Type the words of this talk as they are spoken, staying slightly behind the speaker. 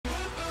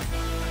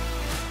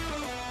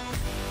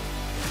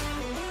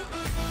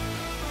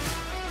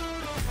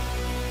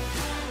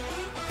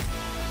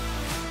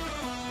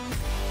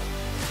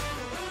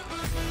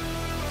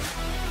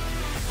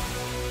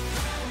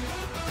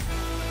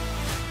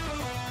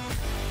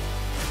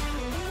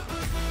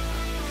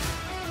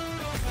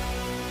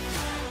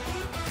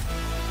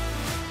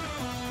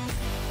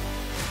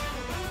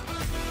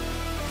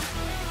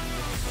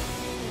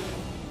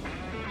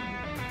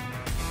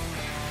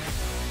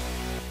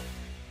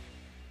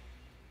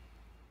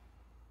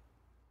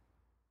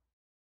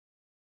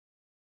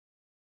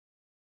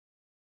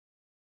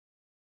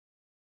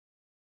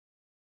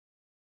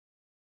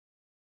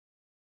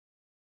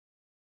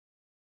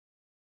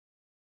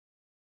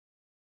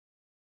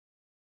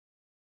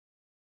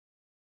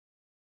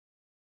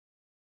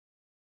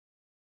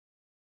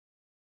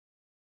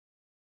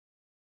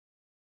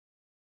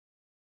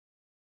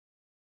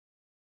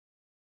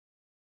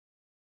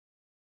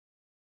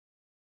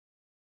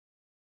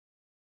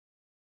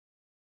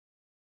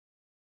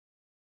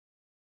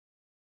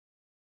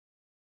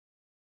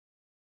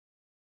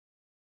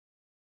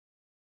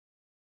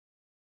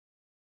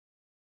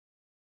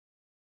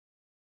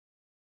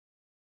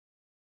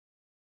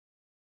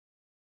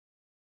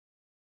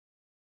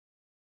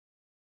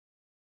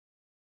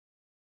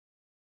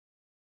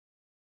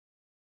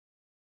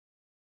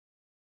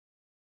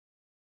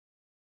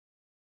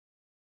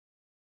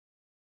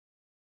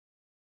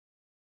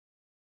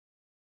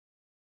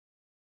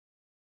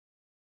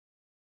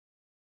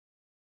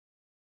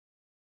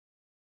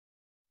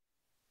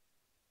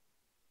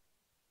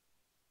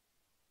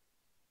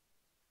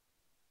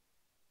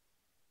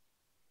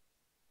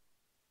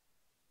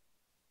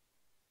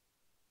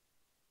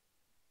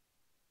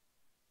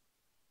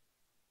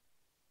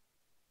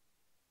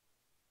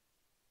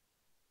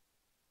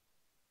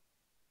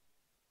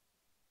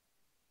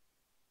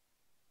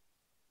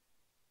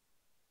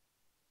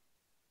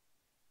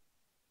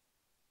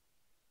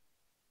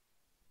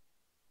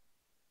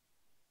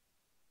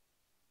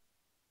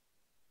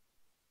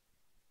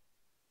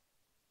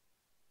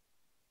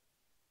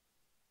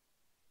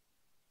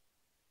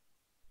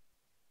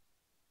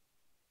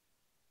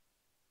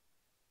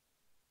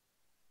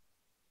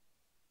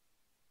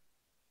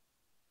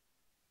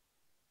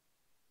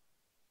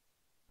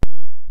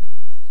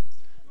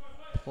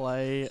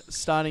play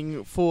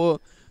starting for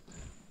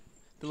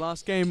the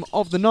last game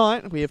of the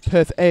night. We have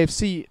Perth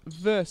AFC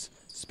versus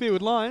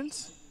Spearwood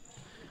Lions.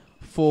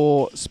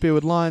 For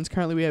Spearwood Lions,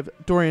 currently we have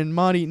Dorian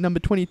Marty, number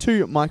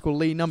 22, Michael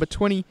Lee, number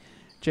 20,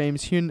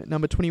 James Hyun,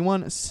 number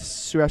 21,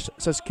 Surash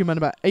Sasukuma,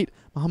 number 8,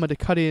 Muhammad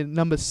Akadir,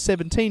 number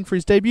 17 for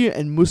his debut,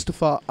 and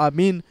Mustafa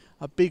Amin,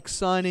 a big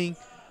signing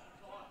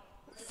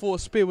for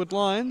Spearwood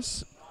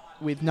Lions,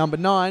 with number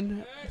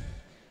 9.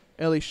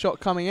 Early shot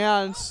coming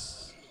out.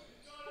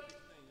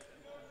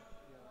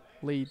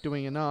 Lee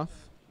doing enough.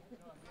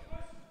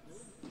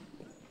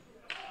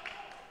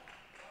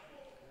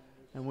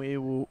 And we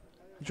will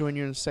join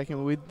you in a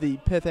second with the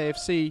Perth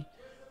AFC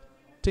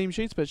team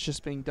sheets, but it's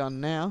just being done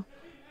now.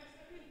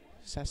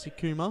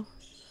 Sasukuma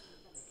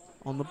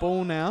on the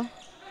ball now.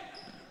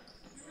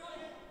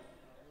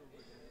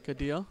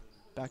 Kadir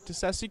back to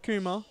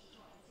Sasukuma.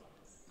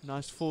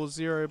 Nice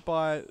 4-0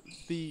 by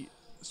the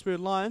Spirit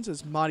Lions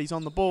as Marty's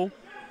on the ball.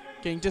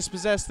 Getting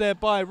dispossessed there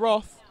by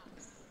Roth.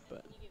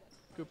 But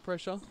good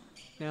pressure.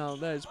 Now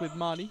that is with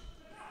Marty.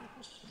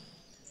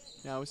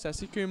 Now with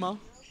Sasukuma.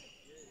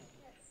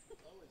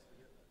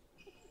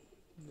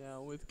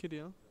 Now with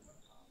Kadir.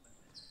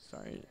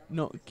 Sorry,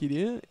 not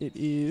Kadir. It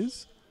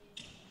is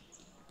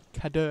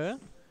Kadir.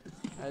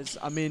 As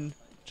Amin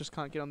just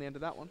can't get on the end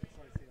of that one.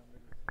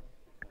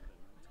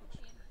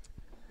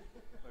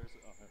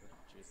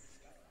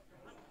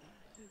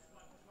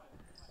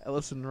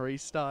 Ellison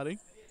restarting.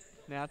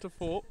 Now to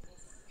Thorpe.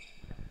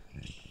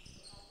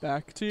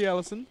 Back to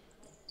Ellison.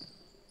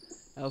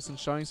 Ellison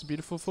showing some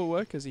beautiful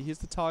footwork as he hits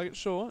the target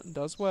short and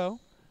does well.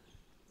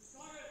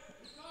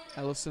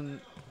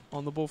 Ellison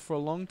on the ball for a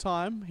long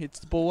time. Hits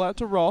the ball out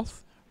to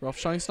Roth. Roth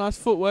showing some nice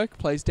footwork.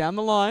 Plays down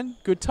the line.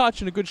 Good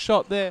touch and a good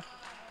shot there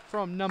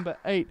from number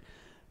 8,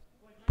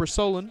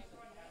 Brisolin.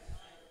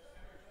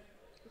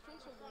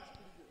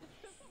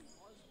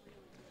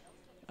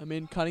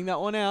 Amin cutting that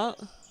one out.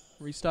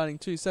 Restarting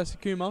to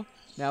Sasukuma.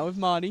 Now with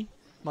Marty.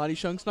 Marty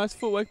showing some nice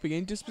footwork.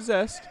 Beginning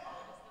dispossessed.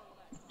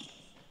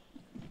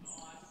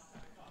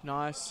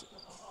 Nice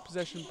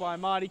possession by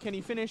Marty. Can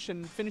he finish?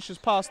 And finishes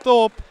past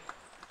Thorpe.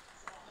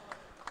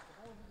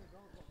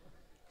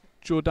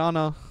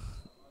 Jordana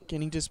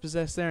getting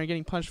dispossessed there and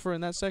getting punched for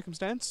in that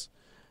circumstance.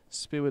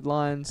 Spearwood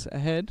Lions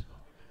ahead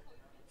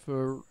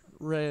for a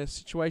rare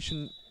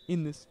situation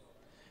in this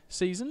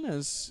season,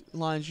 as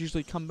Lions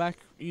usually come back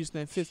using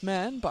their 5th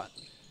man, but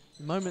at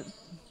the moment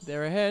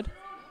they're ahead.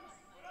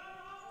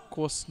 Of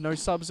course, no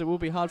subs. It will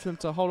be hard for them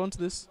to hold on to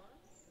this.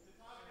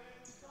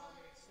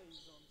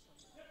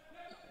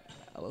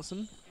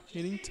 Ellison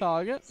hitting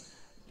target.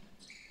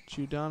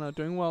 Jordana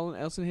doing well, and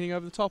Ellison hitting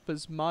over the top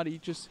as Marty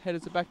just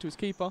headed it back to his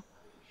keeper.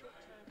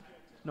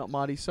 Not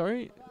Marty,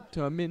 sorry,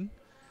 to Amin.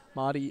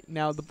 Marty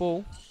now with the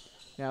ball.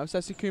 Now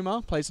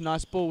Sasukuma plays a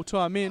nice ball to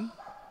Amin.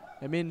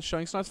 Amin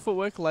showing some nice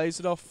footwork, lays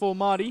it off for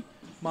Marty.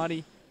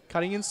 Marty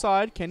cutting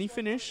inside. Can he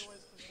finish?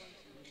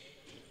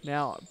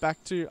 Now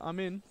back to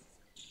Amin.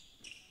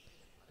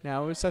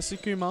 Now with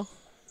Sasukuma.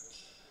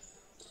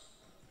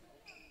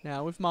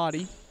 Now with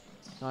Marty.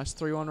 Nice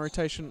 3-1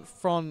 rotation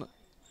from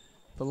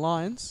the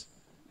Lions.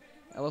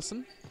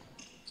 Ellison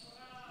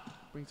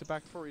brings it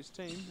back for his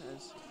team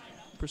as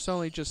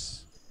Brisolin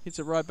just hits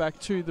it right back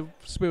to the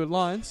Spearwood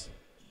Lions.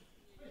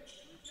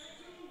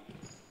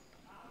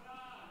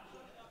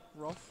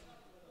 Roth.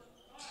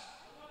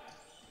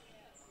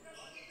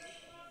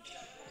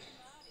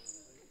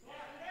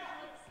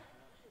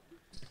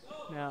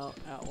 Now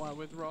out wide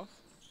with Roth.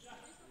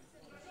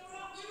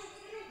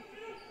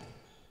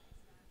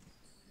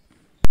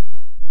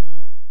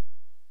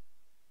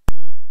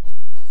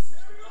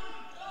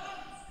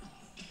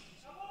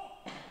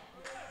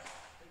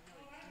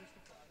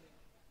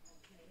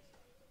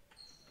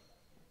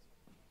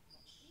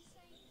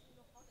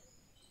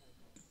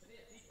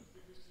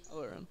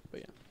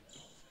 But yeah.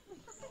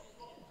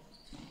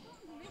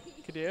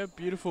 Kadir,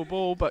 beautiful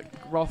ball, but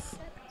Roth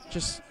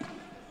just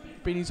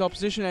beating his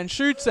opposition and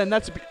shoots, and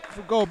that's a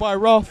beautiful goal by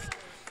Roth.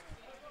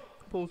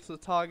 Pulls to the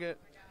target,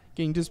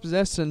 getting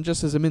dispossessed, and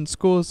just as Amin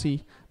scores,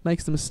 he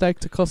makes the mistake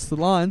to cost the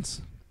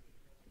Lions.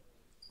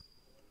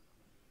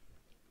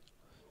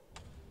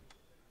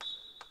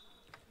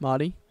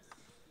 Marty,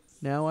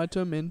 now wide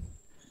to Amin,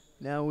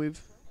 now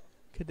with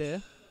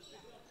Kadir,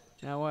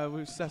 now wide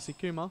with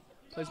Sasukuma.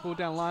 Plays the ball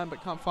down line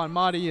but can't find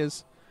Marty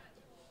as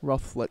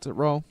Roth lets it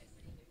roll.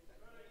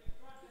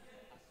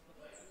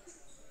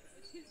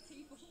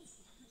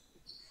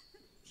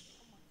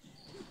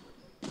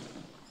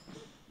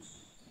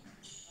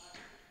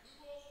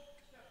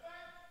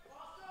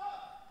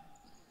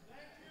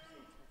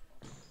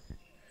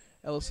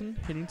 Ellison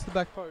hitting to the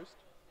back post.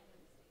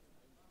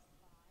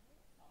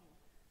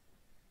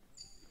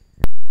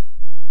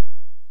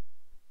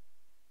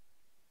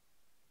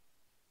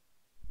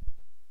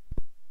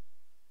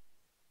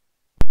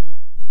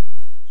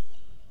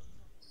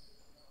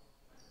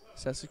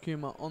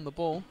 Sasukuma on the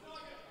ball.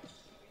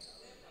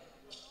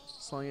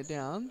 Slowing it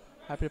down.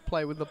 Happy to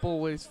play with the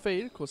ball with his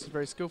feet. Of course, he's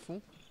very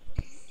skillful.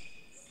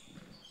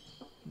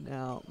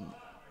 Now,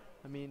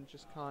 I mean,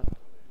 just can't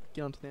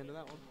get onto the end of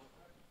that one.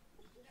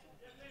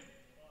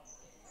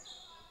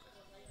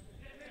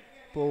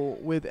 Ball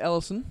with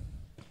Ellison.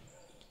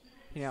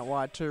 Out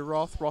wide to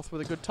Roth. Roth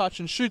with a good touch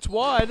and shoots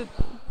wide.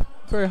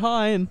 Very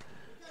high and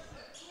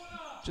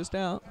just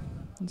out.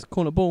 It's a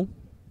corner ball.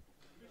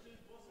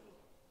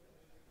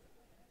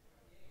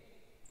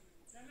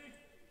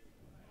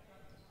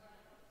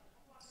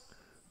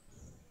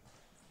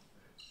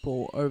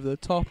 Ball over the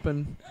top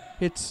and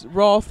hits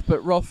Roth,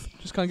 but Roth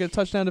just can't get a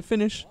touchdown to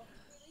finish.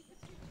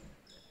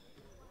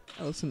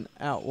 Ellison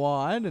out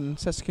wide, and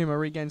Sasakuma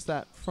regains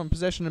that from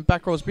possession and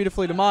back rolls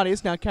beautifully to Marty.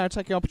 It's now a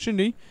counter-attacking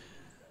opportunity.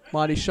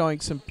 Marty showing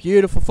some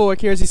beautiful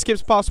footwork here as he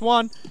skips past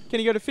one. Can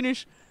he go to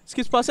finish?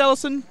 Skips past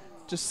Ellison.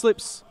 Just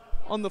slips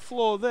on the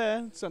floor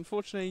there. It's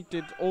unfortunate he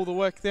did all the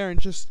work there and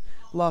just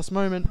last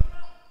moment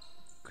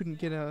couldn't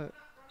get a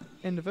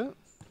end of it.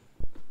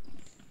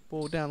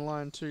 Ball down the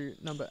line to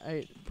number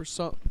 8,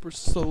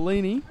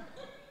 Brussolini.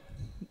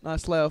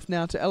 Nice layoff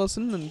now to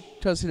Ellison and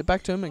tries to hit it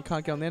back to him and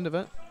can't get on the end of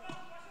it.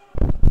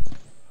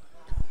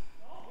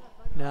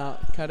 Now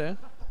Kader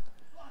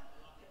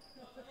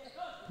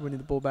winning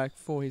the ball back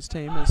for his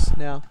team is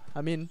now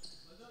Amin.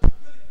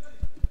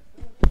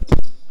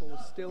 Ball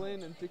still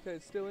in and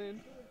Duque still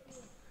in.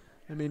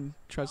 Amin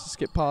tries to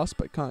skip past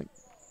but can't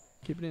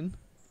keep it in.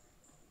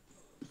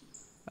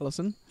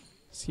 Ellison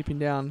skipping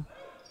down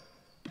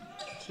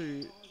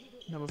to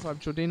number 5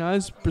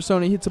 Giordino's.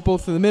 Brissoni hits a ball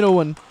through the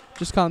middle and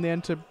just can't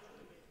end to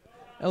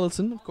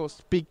Ellison. Of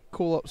course, big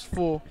call-ups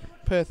for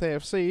Perth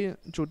AFC.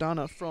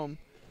 Giordana from,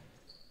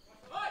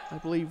 I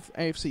believe,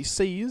 AFC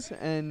C's,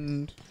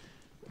 and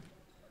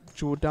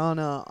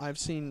Giordana I've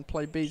seen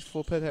play B's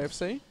for Perth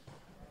AFC.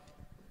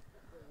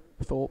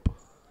 Thorpe.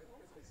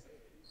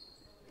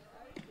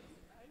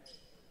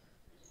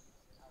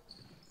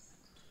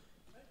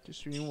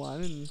 Distributing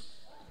one and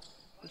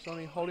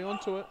Brissoni holding on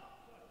to it.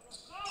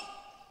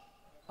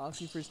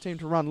 Asking for his team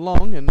to run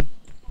long, and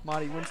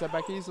Marty wins that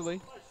back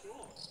easily.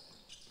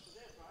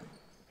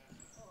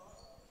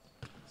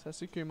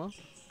 Sasakuma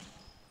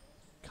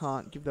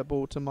can't give that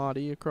ball to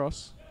Marty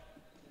across.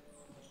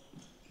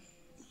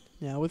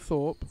 Now with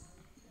Thorpe.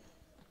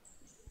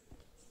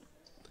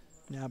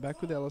 Now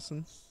back with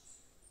Ellison.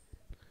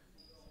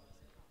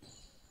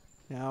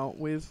 Now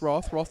with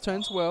Roth. Roth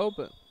turns well,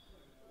 but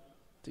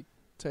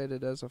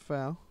dictated as a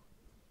foul.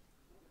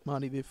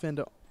 Marty the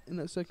offender in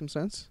that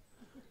circumstance.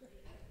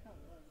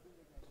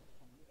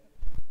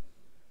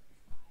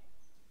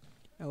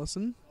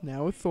 Ellison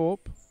now with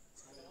Thorpe.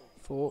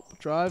 Thorpe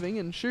driving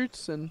and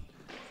shoots and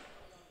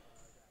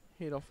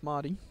hit off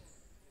Marty.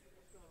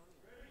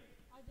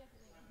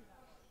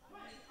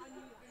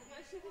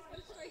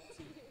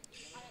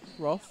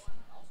 Roth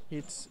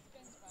hits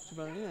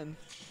Shaboni and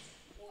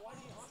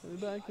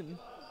back and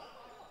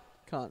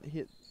can't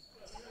hit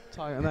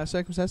target in that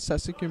circumstance.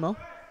 Sasakuma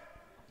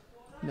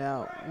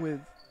now with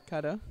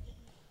Kada.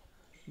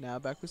 Now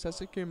back with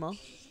Sasakuma.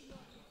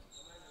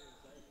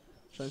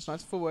 Shows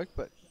nice footwork,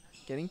 but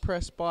getting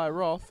pressed by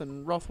Roth,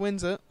 and Roth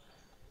wins it.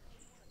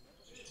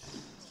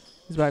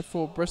 He's back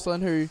for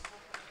Breslin, who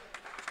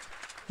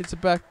hits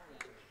it back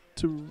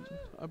to,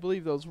 I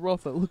believe that was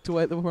Roth that looked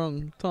away at the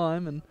wrong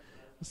time, and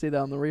we'll see that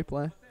on the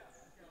replay.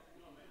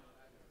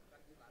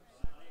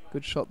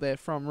 Good shot there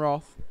from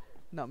Roth,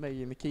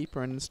 nutmegging the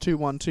keeper, and it's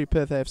 2-1 to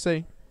Perth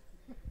AFC.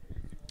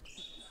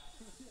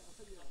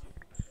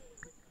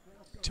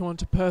 2-1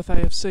 to Perth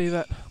AFC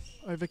that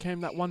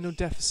overcame that 1-0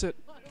 deficit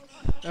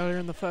earlier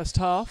in the first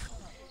half.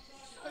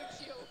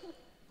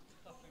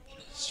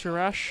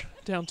 Shirash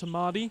down to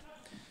Marty.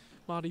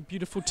 Marty,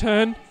 beautiful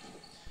turn.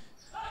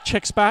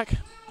 Checks back.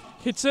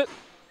 Hits it.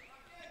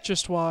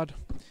 Just wide.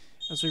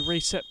 As we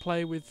reset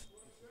play with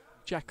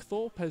Jack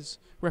Thorpe as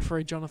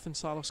referee Jonathan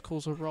Silas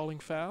calls a rolling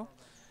foul.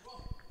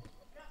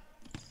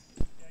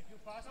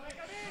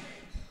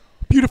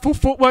 Beautiful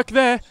footwork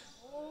there.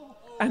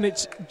 And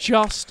it's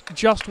just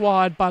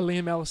wide by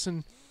Liam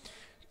Ellison.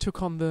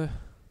 Took on the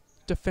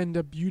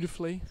defender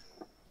beautifully.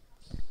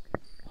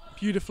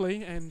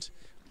 And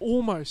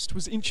almost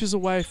was inches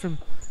away from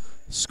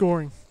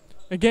scoring.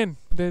 Again,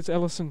 there's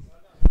Ellison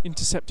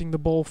intercepting the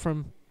ball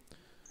from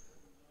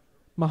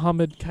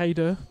Mohammed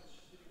Kader.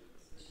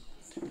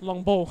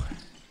 Long ball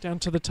down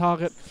to the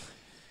target.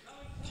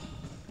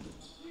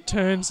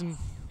 Turns and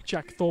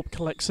Jack Thorpe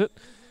collects it.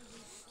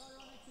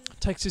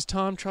 Takes his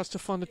time, tries to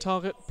find a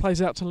target.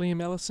 Plays out to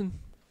Liam Ellison.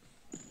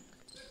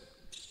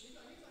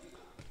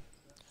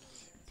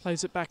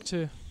 Plays it back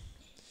to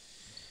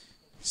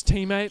his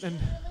teammate, and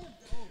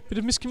a bit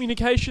of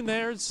miscommunication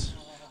there as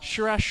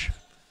Shirash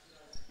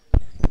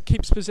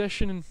keeps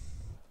possession and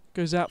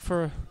goes out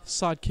for a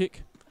side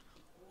kick.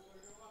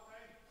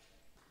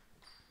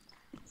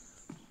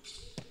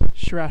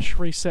 Shirash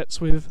resets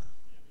with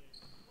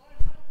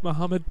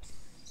Mohammed.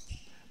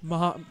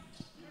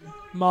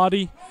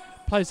 Marty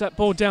plays that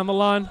ball down the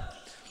line.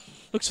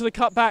 Looks for the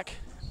cutback.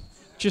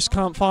 Just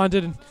can't find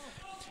it. And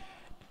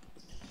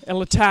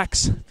El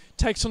attacks.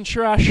 Takes on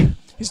Shirash.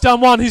 He's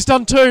done one. He's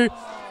done two.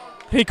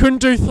 He couldn't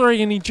do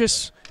three, and he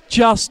just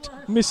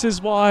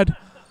misses wide.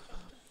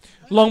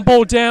 Long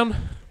ball down.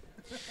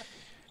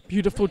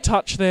 Beautiful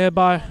touch there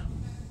by,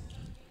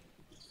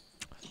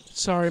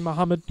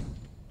 Mohammed.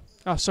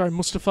 Sorry,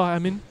 Mustafa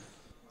Amin.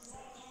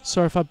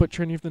 Sorry if I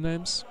butcher any of the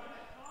names.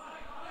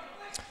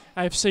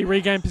 AFC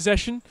regain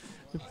possession.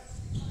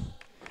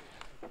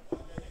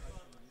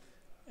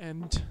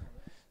 And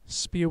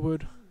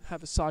Spearwood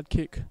have a side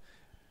kick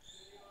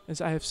as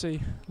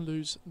AFC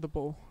lose the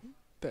ball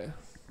there.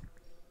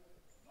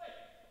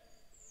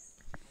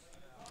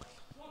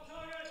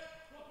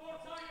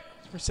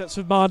 Resets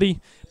with Marty,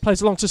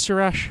 plays along to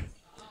Surash.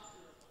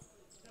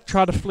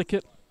 Try to flick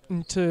it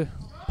into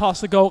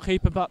past the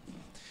goalkeeper, but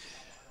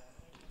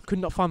could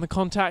not find the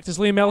contact as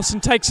Liam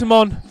Ellison takes him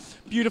on.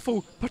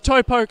 Beautiful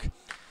toe poke.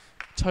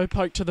 Toe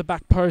poke to the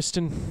back post,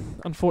 and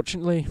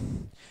unfortunately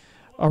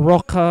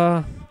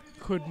Aroka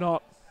could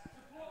not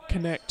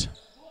connect.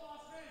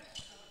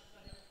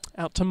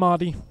 Out to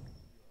Marty.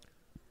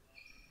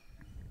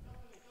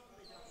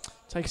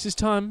 Takes his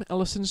time.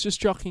 Ellison's just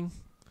jockeying.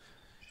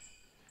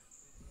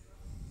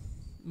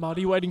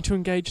 Marty waiting to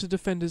engage the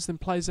defenders, then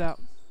plays out.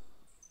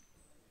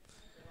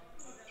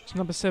 It's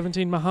number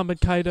 17, Mohammed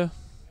Kader.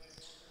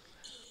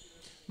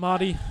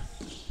 Marty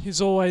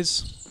is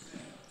always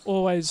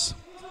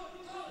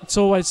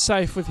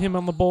safe with him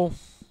on the ball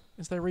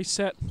as they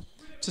reset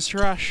to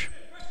Surash.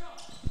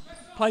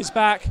 Plays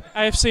back.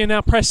 AFC are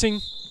now pressing.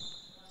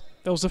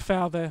 There was a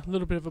foul there, a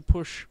little bit of a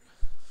push.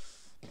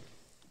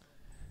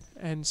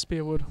 And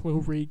Spearwood will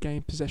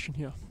regain possession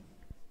here.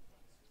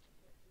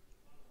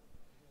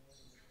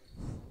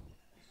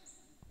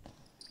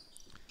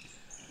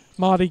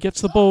 Marty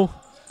gets the ball.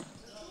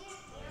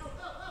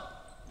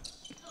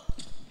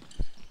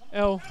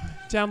 L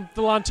down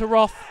the line to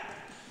Roth.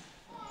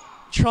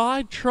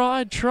 Tried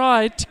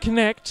to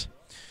connect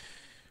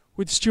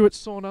with Stuart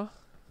Sauna,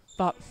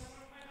 but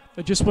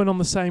they just went on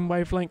the same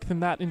wavelength in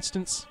that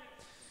instance.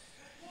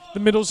 The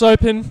middle's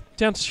open,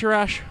 down to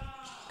Shirash.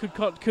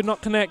 Could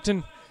not connect,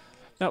 and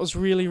that was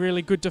really,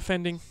 really good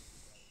defending.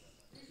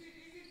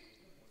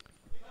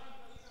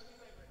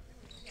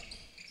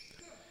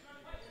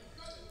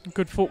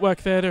 Good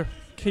footwork there to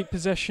keep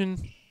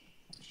possession.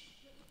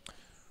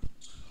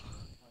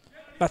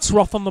 That's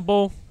Roth on the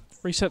ball.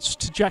 Resets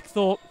to Jack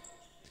Thorpe.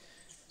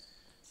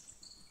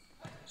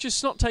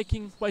 Just not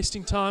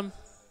wasting time.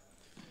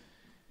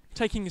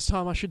 Taking his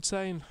time, I should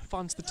say, and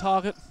finds the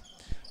target.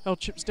 L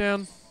chips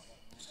down.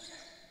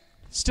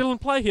 Still in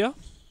play here.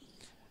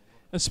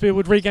 As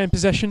Spearwood regain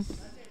possession.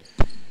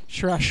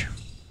 Shirash,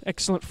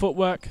 excellent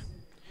footwork.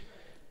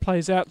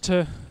 Plays out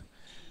to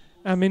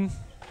Amin.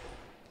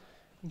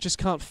 Just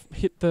can't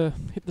hit the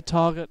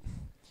target.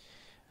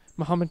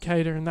 Mohammed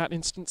Kader in that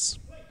instance.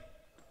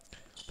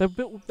 They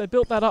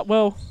built that up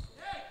well.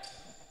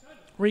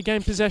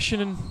 Regain possession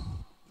and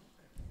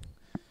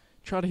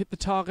try to hit the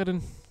target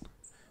and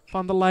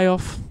find the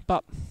layoff,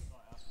 but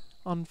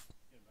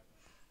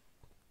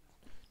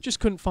just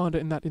couldn't find it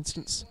in that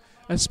instance.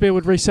 And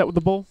Spearwood reset with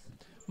the ball.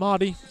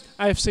 Marty,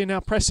 AFC now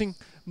pressing.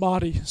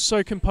 Marty,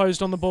 so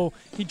composed on the ball.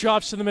 He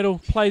drives to the middle,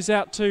 plays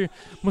out to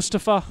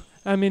Mustafa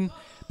Amin.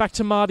 Back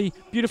to Marty,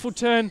 beautiful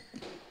turn.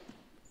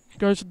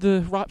 Goes with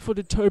the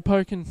right-footed toe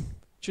poke and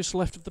just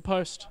left of the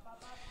post.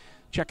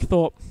 Jack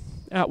Thorpe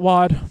out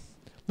wide.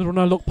 Little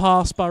no-look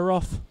pass by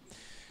Roth.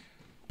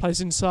 Plays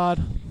inside.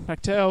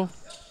 Back to L.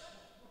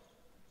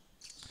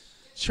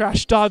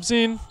 Trash dives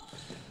in.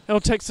 L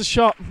takes the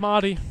shot.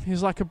 Marty,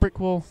 he's like a brick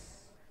wall.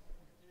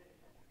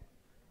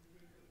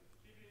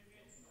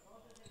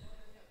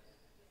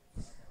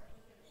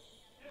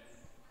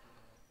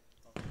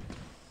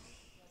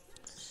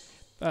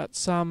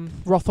 That's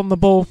Roth on the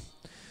ball.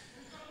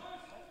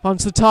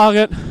 Finds the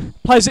target.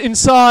 Plays it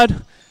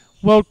inside.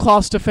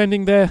 World-class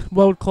defending there.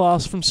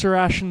 World-class from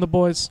Surash and the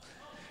boys.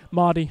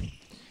 Marty.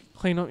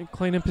 Clean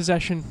in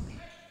possession.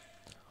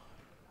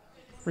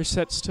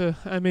 Resets to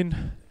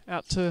Amin.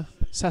 Out to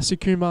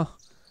Sasukuma.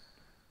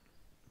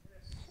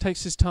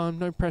 Takes his time.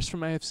 No press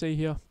from AFC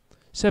here.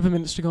 7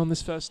 minutes to go in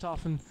this first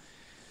half. And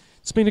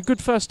it's been a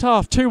good first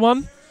half.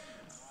 2-1.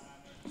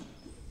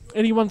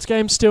 Anyone's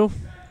game still.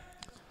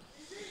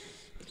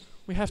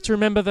 We have to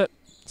remember that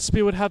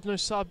Spearwood have no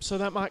sub, so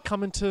that might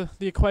come into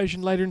the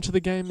equation later into the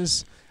game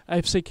as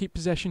AFC keep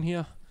possession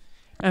here.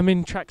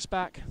 Amin tracks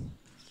back.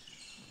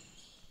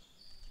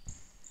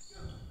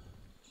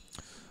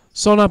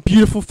 Sona,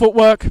 beautiful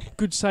footwork.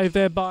 Good save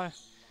there by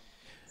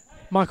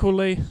Michael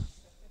Lee.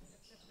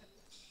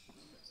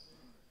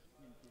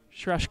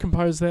 Shrash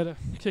composed there to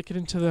kick it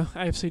into the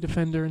AFC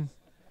defender and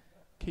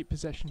keep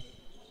possession.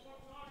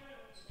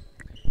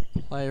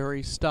 Play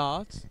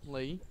restarts.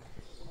 Lee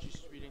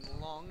distributing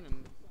long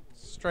and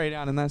straight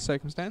out in that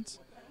circumstance.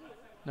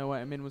 No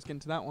way Amin was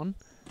getting to that one.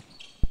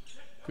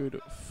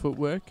 Good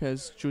footwork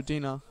as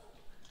Jordina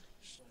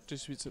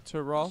distributes it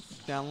to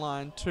Roth. Down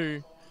line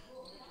to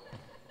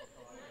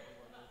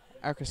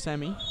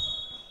Akasemi.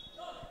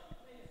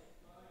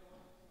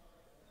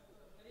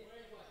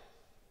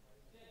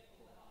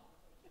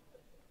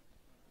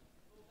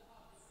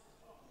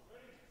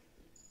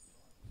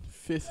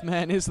 Fifth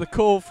man is the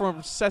call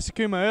from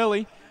Sasukuma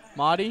early.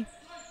 Marty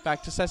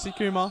back to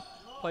Sasukuma.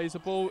 Plays the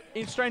ball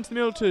in straight into the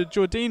middle to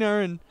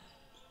Jordina and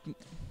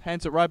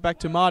hands it right back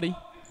to Marty.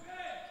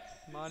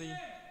 Marty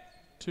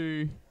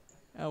to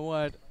out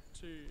wide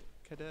to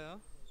Kader.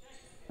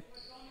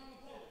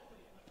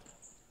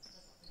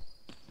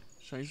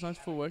 Showing his nice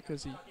footwork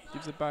as he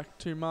gives it back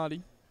to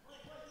Marty.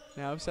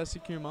 Now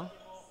Sasikuma.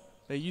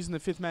 They're using the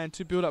fifth man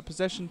to build up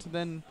possession to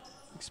then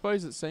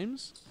expose, it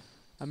seems.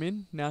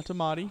 Amin, now to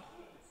Marty.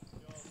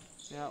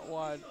 Now out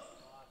wide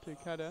to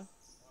Kader.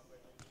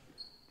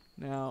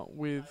 Now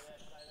with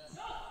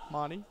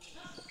Marty.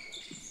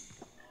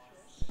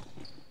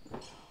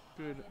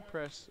 Good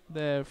press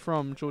there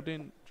from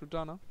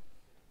Jordana.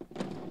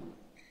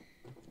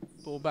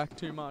 Ball back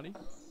to Marty.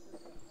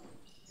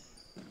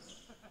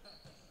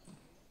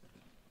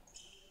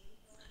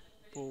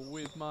 Ball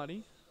with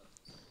Marty.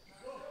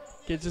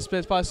 Gets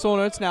dispersed by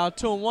Sauna. It's now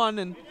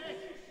 2-on-1, and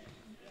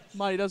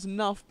Marty does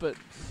enough, but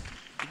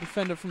the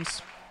defender from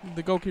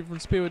the goalkeeper from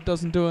Spearwood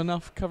doesn't do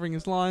enough covering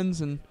his lines,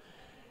 and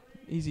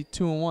easy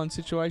 2-on-1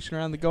 situation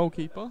around the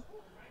goalkeeper.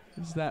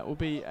 As that will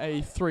be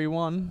a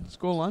 3-1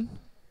 scoreline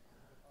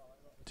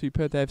to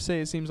Perth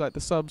AFC. It seems like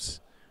the subs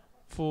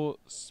for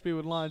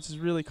Spearwood Lions is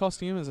really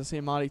costing him, as I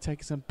see Marty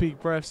taking some big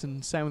breaths,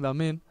 and same with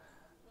Amin.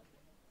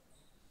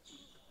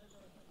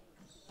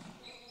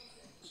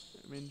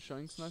 Amin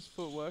showing some nice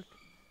footwork.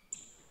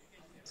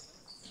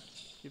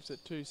 Gives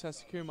it to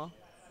Sasikuma.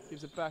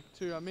 Gives it back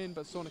to Amin,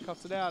 but Sauna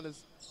cuts it out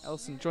as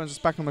Ellison joins us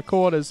back on the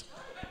court as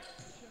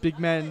big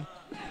man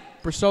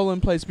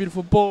Bristolan plays a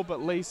beautiful ball,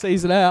 but Lee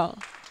sees it out.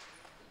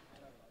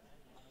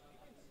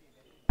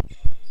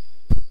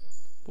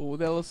 Ball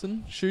with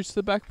Ellison. Shoots to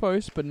the back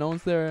post, but no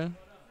one's there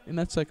in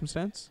that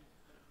circumstance.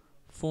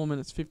 4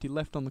 minutes 50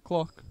 left on the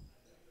clock.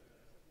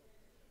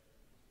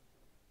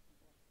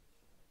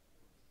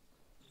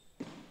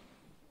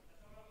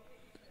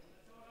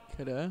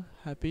 Kader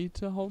happy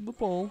to hold the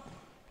ball.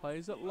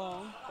 Plays it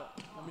long,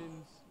 but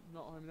Amin's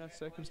not home in that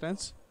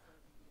circumstance.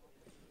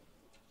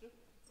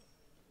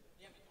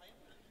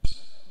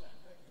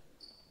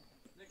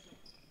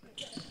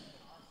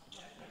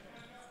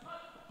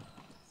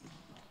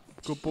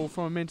 Good ball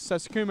from Amin to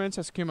Sasikuma, and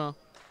Sasikuma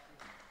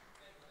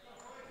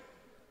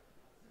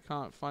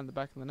can't find the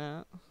back of the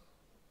net.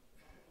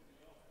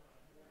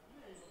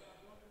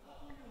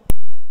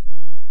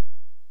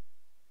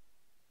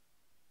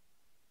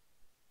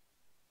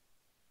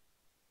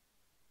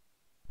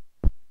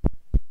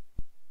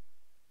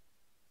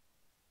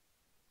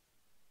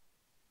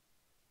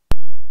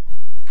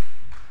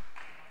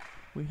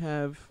 We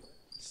have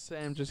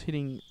Sam just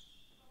hitting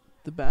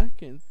the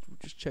back, and we'll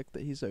just check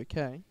that he's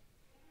okay.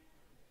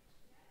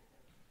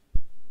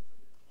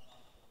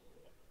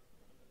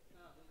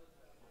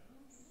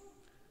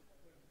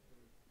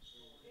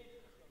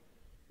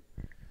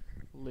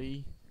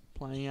 Lee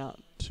playing out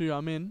to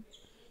Amin.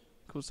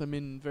 Of course,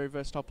 Amin, very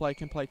versatile player,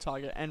 can play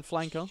target and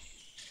flanker.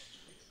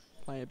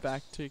 Play it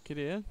back to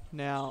Kadir.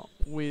 Now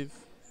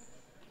with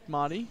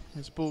Marty.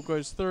 His ball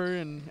goes through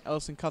and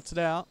Ellison cuts it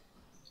out.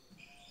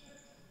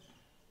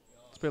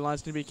 Speed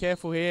Lions need to be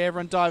careful here.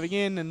 Everyone diving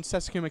in, and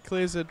Sasikuma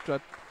clears it,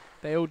 but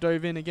they all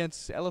dove in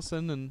against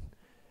Ellison, and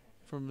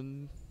from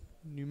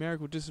a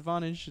numerical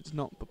disadvantage, it's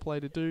not the play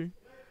to do.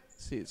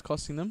 See, it's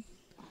costing them.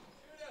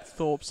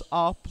 Thorpe's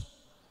up.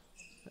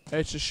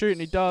 Urge to shoot,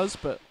 and he does,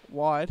 but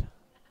wide.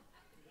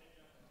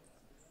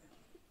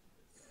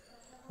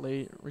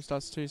 Lee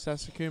restarts to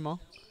Sasikuma.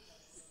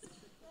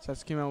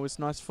 Sasikuma with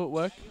nice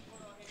footwork.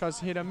 Tries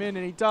to hit him in,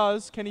 and he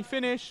does. Can he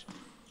finish?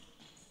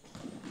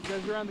 He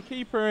goes around the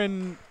keeper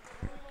and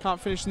can't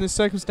finish in this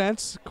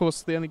circumstance. Of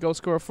course, the only goal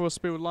scorer for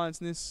Spearwood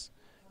Lions in this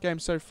game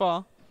so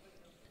far.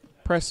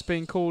 Press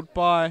being called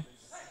by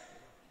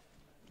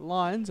the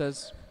Lions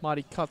as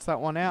Marty cuts that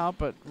one out,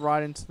 but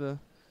right into the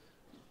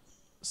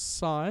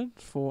side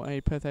for a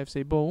Perth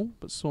AFC ball,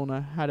 but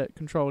Sauna had it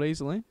controlled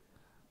easily.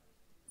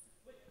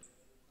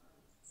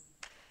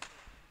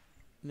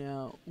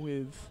 Now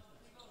with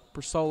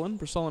Bristolan.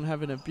 Bristolan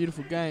having a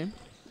beautiful game.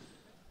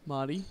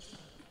 Marty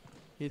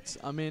hits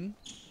Amin.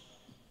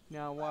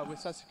 Now wide with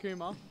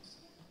Sasikuma.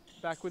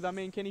 Back with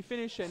Amin. Can he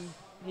finish? And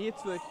he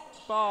hits the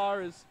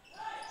bar as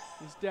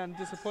he's down in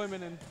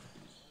disappointment, and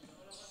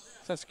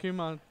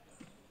Sasikuma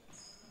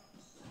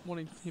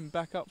wanting him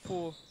back up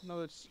for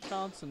another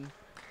chance, and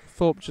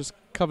Thorpe just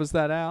covers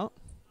that out.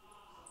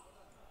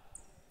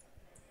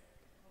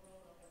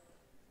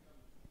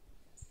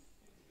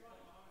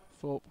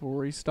 Thorpe will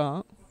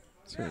restart.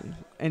 So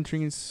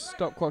entering his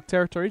stop clock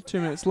territory.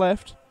 2 minutes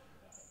left.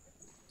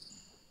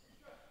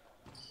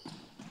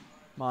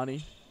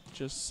 Marty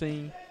just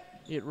seeing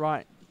it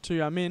right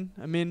to Amin.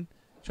 Amin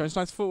shows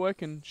nice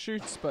footwork and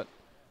shoots, but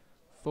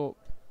Thorpe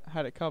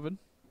had it covered.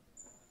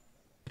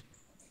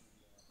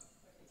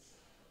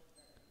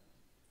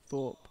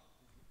 Thorpe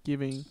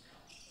giving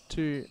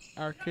to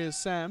Arakia's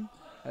Sam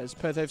as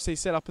Perth FC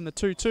set up in the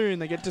 2-2,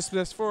 and they get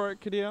dispossessed for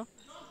it. Kadir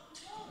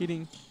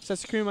hitting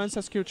Sasikuma, and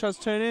Sasikuma tries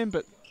to turn in,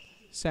 but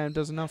Sam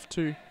does enough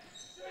to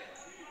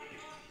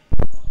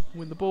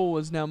win the ball,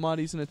 as now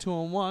Marty's in a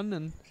 2-on-1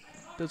 and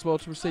does well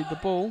to receive the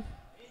ball.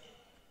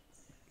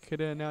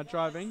 Kadir now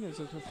driving as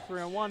it's a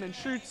 3-on-1 and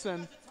shoots,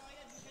 and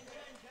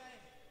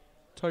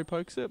toe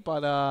pokes it,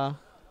 but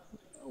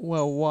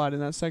well wide in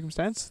that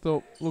circumstance.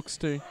 Thorpe looks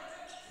to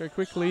go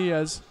quickly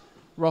as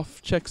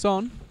Roth checks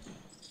on.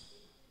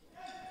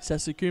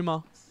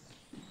 Sasukuma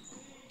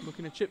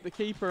looking to chip the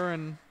keeper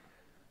and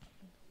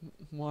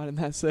wide in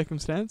that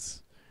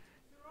circumstance.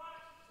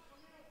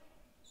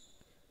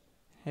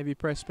 Heavy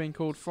press being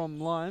called from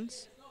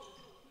Lions.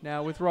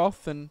 Now with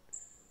Roth and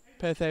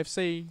Perth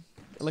AFC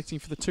electing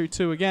for the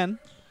 2-2 again.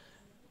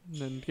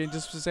 And then getting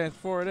dispossessed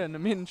for it, and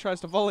Amin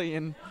tries to volley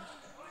and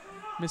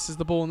misses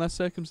the ball in that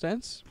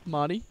circumstance.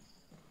 Marty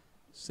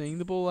seeing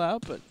the ball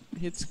out, but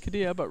hits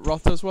Kadir, but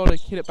Roth does well to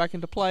hit it back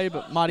into play,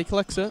 but Marty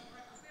collects it.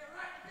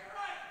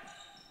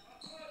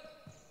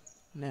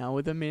 Now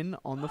with Amin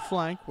on the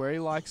flank where he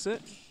likes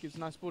it. Gives a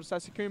nice ball to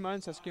Sasukuma,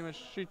 and Sasukuma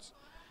shoots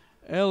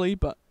early,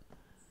 but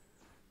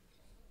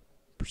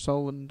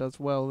Brasolan does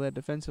well there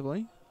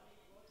defensively.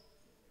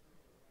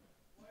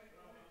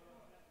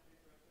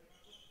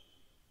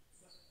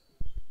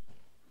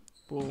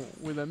 Ball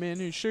with Amin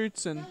who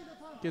shoots and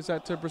gives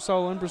that to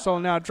Brasolan.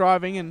 Brasolan now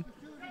driving and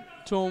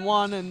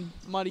 2-on-1, and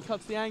Marty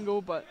cuts the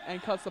angle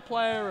and cuts the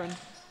player, and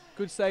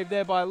good save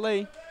there by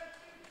Lee.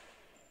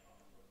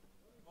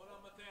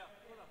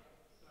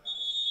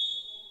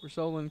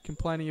 Brasolan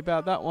complaining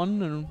about that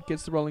one and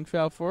gets the rolling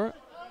foul for it.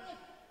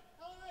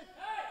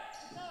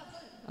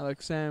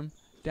 Alex Sam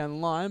down the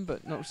line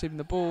but not receiving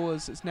the ball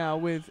as it's now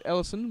with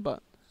Ellison,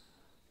 but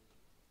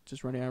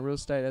just running out of real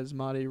estate as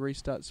Marty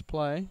restarts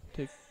play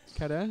to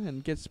Kader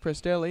and gets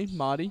pressed early.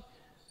 Marty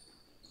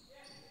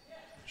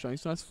showing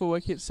some nice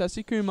footwork, hits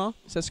Sasukuma.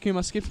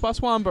 Sasukuma skips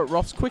past one, but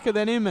Roth's quicker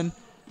than him and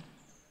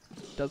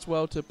does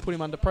well to put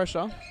him under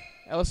pressure.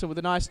 Ellison with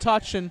a nice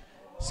touch and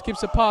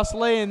skips it past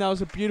Lee, and that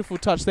was a beautiful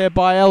touch there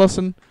by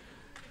Ellison.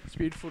 It's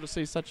beautiful to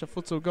see such a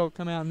futsal goal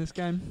come out in this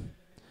game.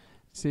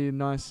 See a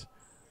nice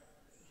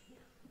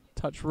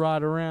touch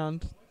right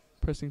around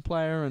pressing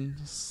player and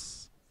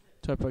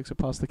toe pokes it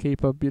past the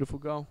keeper. Beautiful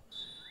goal.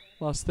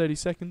 Last 30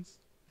 seconds.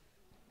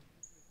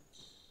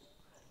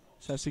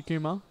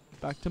 Sasukuma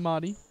back to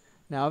Marty.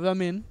 Now with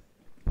Amin.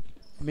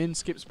 Amin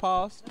skips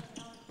past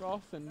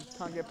Roth and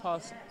can't get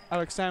past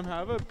Alex Sam,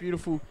 however.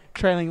 Beautiful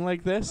trailing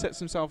leg there. Sets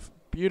himself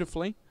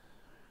beautifully.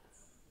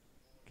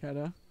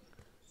 Kader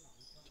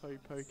toe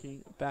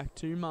poking back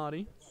to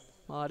Marty.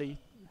 Marty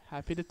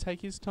happy to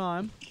take his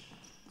time.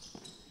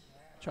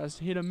 Tries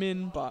to hit him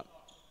in, but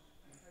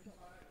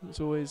it's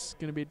always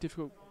going to be a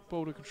difficult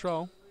ball to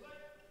control.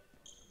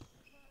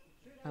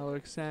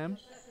 Alex Sam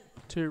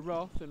to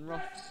Roth, and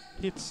Roth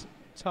hits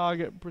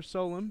target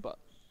Brasolan, but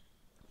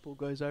ball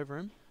goes over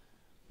him.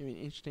 Maybe an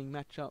interesting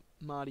matchup,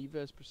 Marty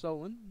versus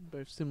Brasolan,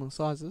 both similar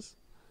sizes.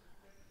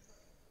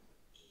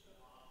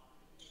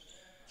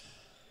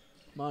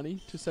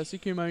 Marty to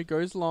Sasukuma,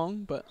 goes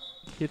long, but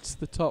hits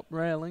the top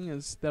railing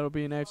as that'll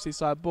be an AFC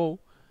side ball.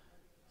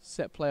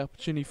 Set play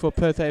opportunity for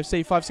Perth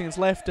AFC. 5 seconds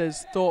left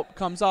as Thorpe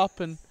comes up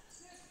and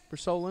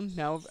Brasolan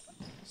now with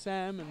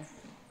Sam and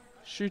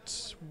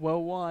shoots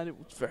well wide. It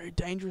was very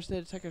dangerous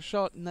there to take a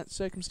shot in that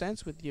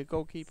circumstance with your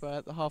goalkeeper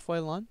at the halfway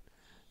line.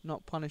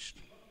 Not punished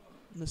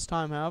this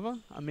time, however.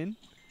 I'm in.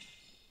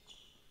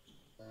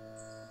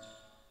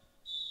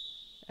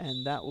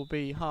 And that will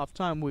be half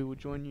time. We will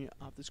join you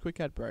after this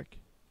quick ad break.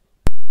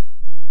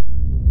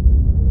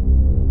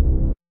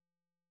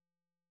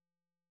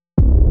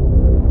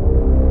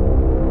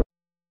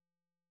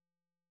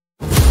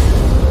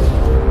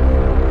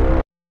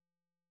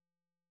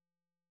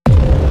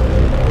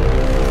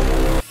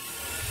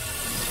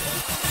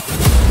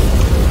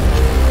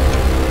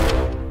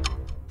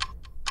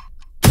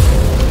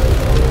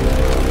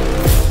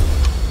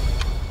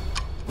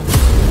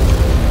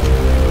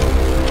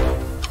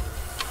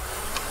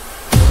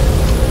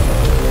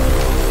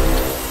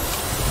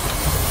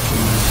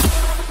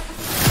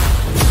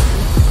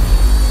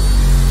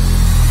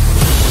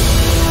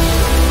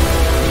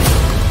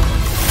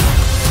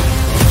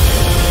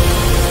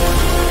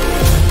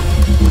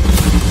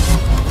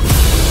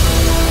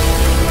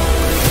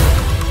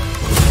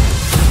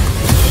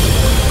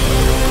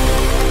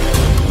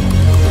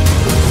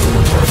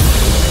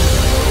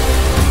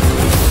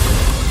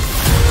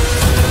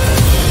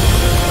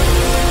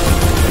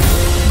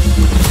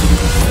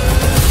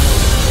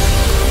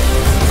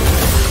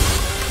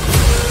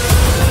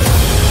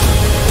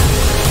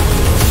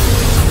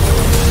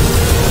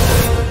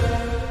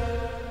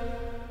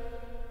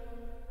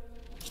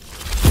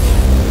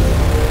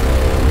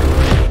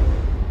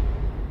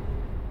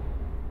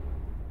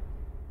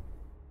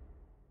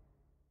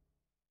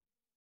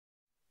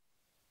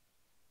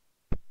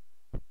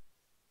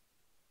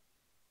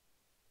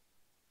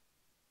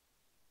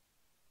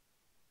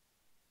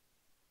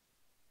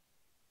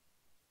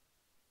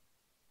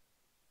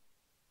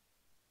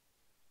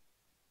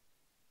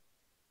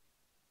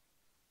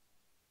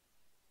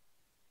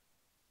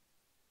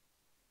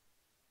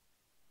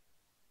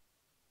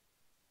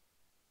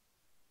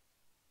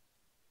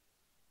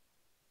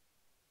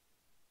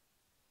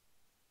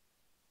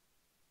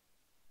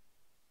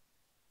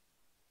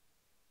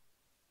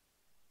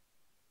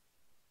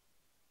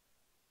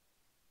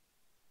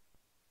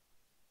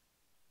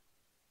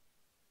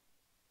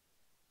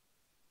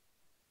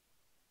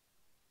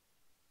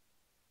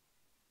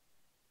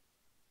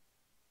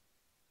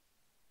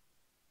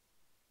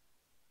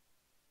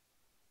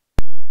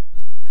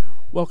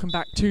 Welcome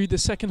back to the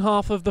second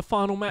half of the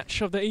final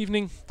match of the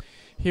evening.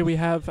 Here we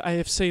have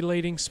AFC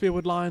leading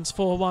Spearwood Lions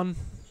 4-1.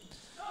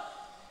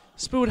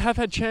 Spearwood have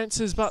had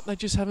chances, but they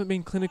just haven't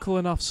been clinical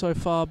enough so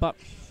far, but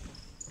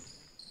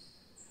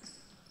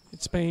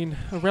it's been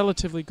a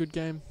relatively good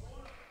game.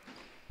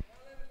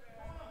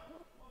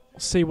 We'll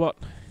see what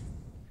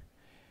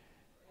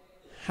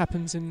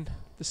happens in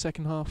the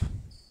second half.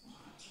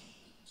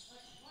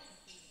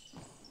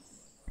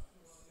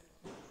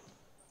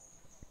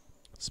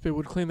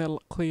 Spearwood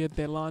cleared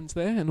their lines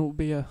there, and it will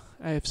be a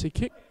AFC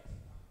kick.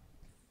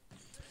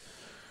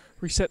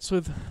 Resets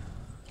with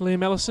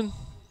Liam Ellison.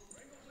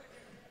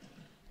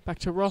 Back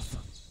to Roth.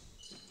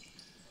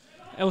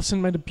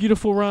 Ellison made a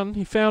beautiful run.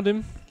 He found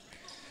him.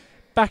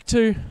 Back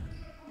to...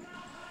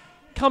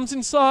 Comes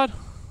inside.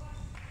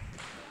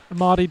 And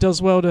Marty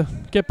does well to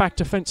get back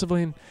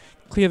defensively and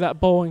clear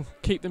that ball and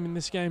keep them in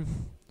this game.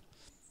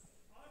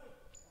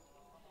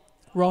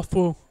 Roth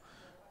will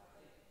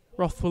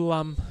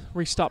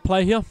restart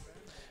play here.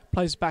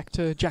 Plays back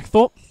to Jack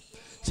Thorpe.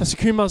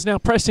 Sasukuma's now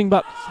pressing,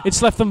 but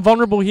it's left them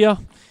vulnerable here.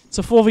 It's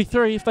a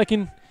 4v3 if they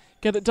can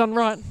get it done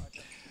right.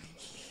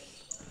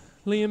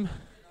 Liam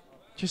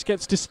just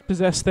gets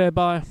dispossessed there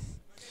by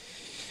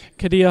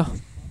Kadir.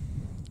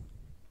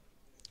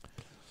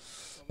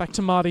 Back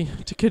to Marty,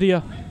 to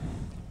Kadir.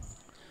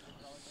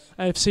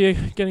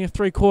 AFC getting a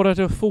 3/4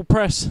 to a full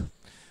press.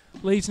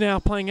 Leeds now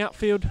playing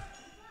outfield.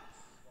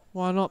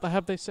 Why not? They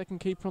have their second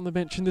keeper on the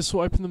bench, and this will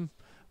open them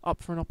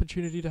up for an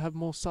opportunity to have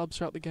more subs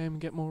throughout the game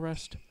and get more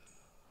rest.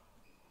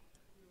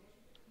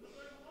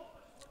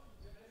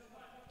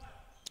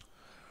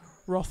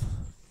 Roth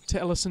to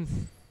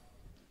Ellison.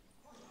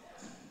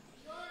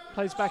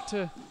 Plays back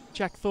to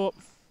Jack Thorpe,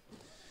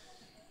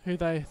 who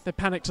they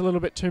panicked a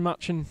little bit too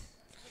much, and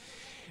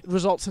it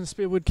results in a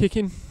Spearwood kick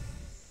in.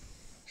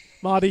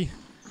 Marty,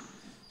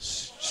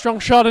 strong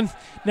shot, and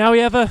now we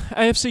have a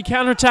AFC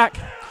counter-attack.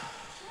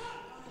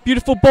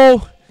 Beautiful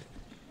ball.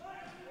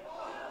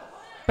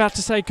 About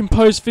to say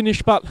composed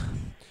finish, but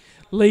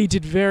Lee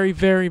did very,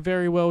 very,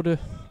 very well to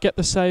get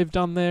the save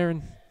done there,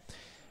 and it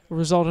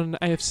resulted in an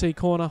AFC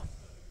corner.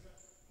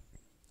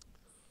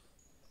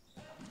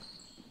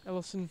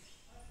 Ellison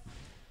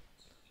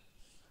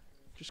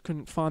just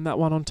couldn't find that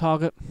one on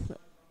target.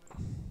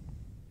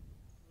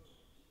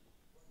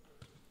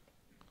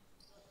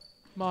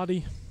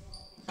 Marty.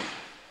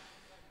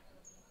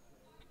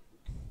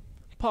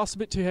 Pass a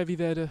bit too heavy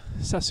there to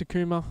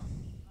Sasukuma.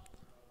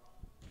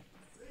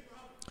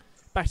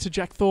 Back to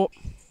Jack Thorpe.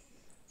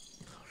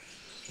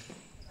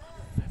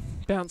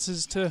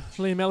 Bounces to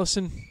Liam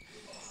Ellison.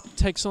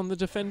 Takes on the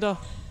defender.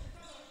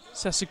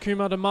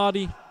 Sasukuma to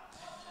Marty.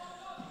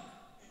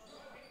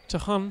 To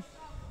Hun.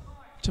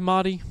 To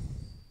Marty.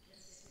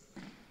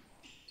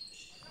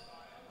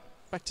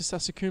 Back to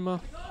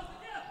Sasukuma.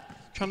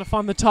 Trying to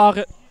find the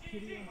target.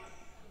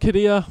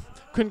 Kadir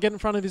couldn't get in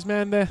front of his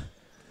man there.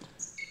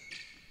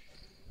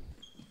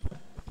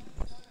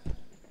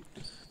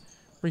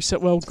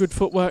 Reset well, good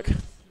footwork.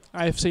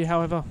 AFC,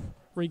 however,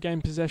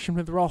 regained possession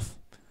with Roth.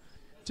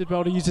 Did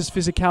well to use his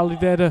physicality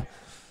there to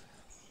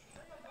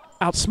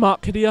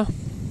outsmart Kadir.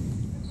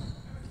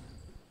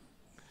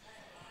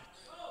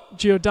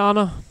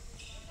 Giordana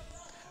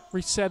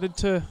resetted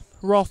to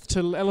Roth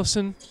to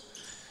Ellison.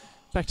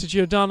 Back to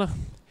Giordana.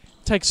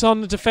 Takes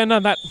on the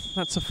defender.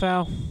 That's a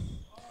foul.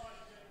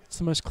 It's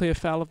the most clear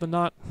foul of the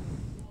night.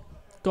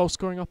 Goal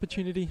scoring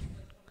opportunity.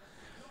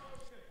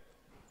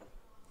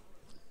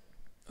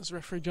 As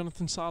referee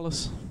Jonathan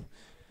Silas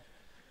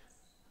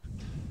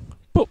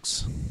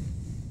books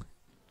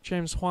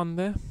James Juan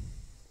there.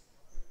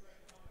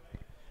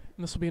 And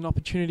this will be an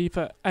opportunity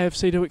for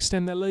AFC to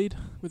extend their lead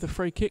with a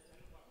free kick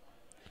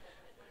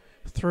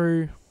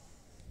through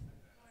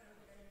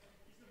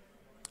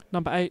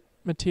number 8,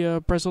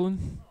 Mattia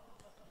Breslin.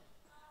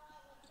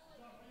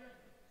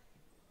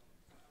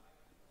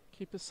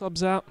 Keeper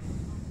subs out.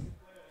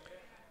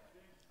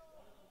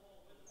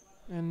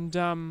 And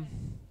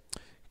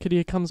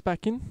Kadir comes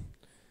back in.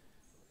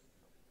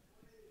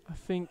 I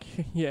think,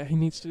 yeah,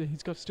 he's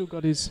still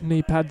got his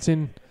knee pads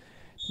in.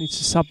 Needs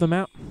to sub them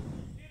out.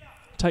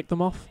 Take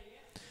them off.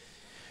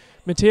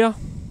 Mattia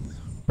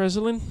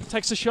Breslin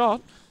takes a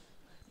shot.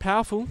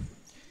 Powerful.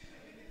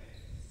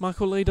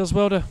 Michael Lee does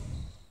well to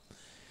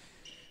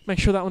make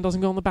sure that one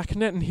doesn't go on the back of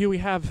net, and here we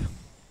have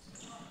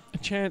a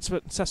chance,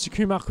 but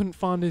Sasukuma couldn't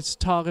find his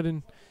target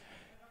in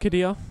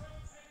Kadir.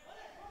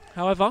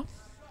 However,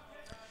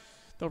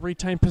 they'll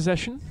retain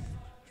possession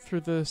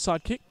through the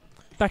side kick.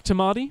 Back to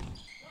Marty.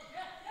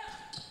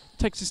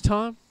 Takes his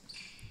time.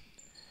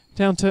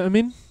 Down to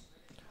Amin.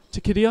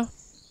 To Kadir.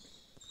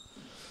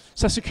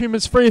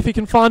 Sasukuma's free if he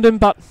can find him,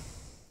 but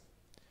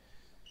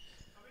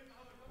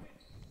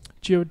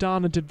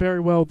Giordana did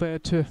very well there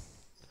to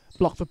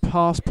block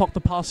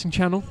the passing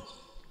channel.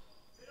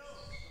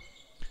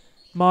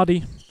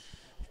 Marty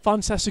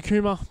finds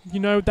Sasukuma.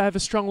 You know they have a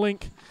strong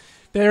link.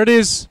 There it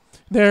is.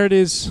 There it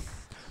is.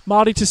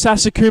 Marty to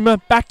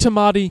Sasukuma. Back to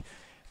Marty.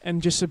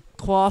 And just a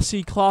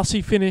classy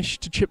finish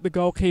to chip the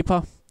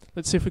goalkeeper.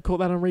 Let's see if we caught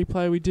that on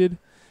replay. We did.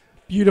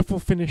 Beautiful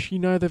finish. You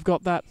know they've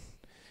got that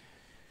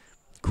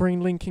green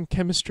link in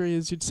chemistry,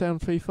 as you'd say on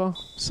FIFA.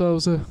 So it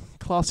was a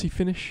classy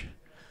finish.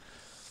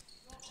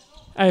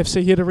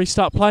 AFC here to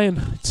restart play, and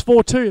it's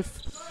 4-2.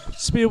 If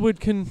Spearwood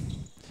can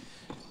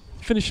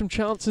finish some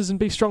chances and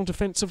be strong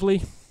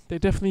defensively, they're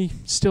definitely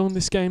still in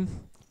this game.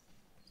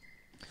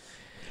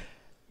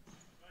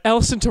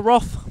 Ellison to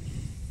Roth.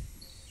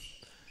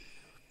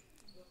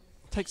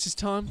 Takes his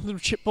time. Little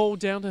chip ball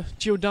down to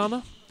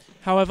Giordana.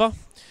 However,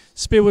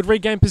 Spearwood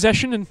regain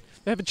possession and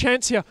they have a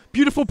chance here.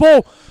 Beautiful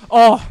ball.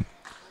 Oh,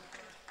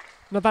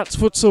 now that's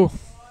futsal.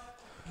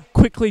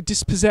 Quickly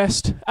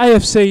dispossessed.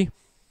 AFC.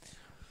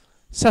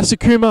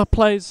 Sasakuma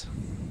plays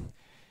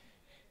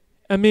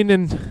Amin,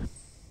 and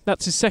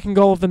that's his second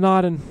goal of the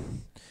night.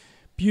 And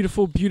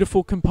beautiful,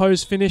 beautiful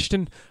composed finished.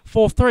 And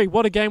 4-3.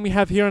 What a game we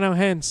have here in our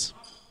hands.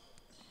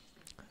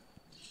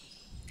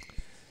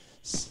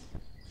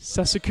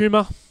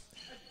 Sasakuma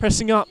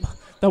pressing up.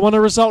 They want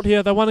a result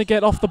here. They want to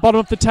get off the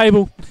bottom of the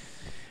table.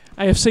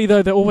 AFC,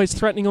 though, they're always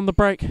threatening on the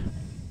break.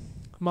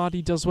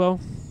 Marty does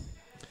well.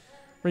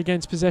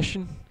 Regains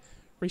possession.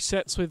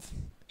 Resets with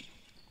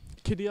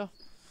Kidia.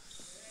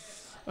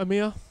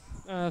 Amin.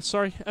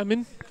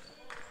 Amin,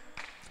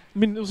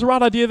 it was the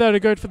right idea, though, to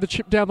go for the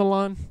chip down the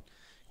line.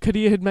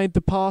 Kadir had made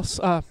the pass,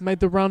 made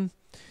the run.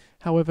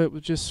 However, it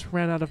was just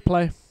ran out of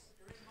play.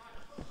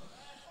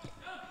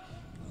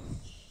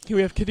 Here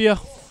we have Kadir.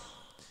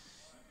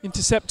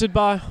 Intercepted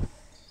by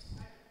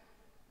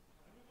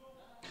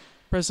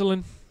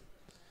Breslin.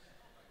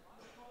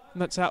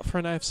 And that's out for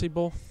an AFC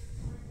ball.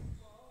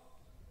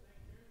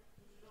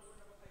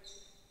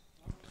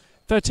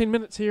 13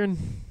 minutes here, and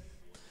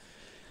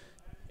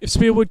if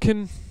Spearwood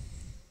can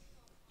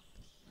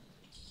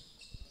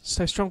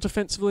stay strong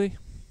defensively,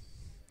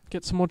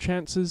 get some more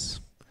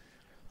chances,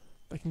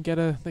 they can get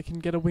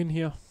a win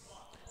here.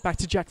 Back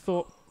to Jack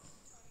Thorpe.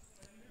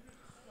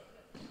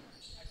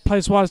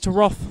 Plays wise to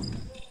Roth.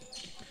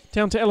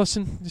 Down to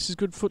Ellison. This is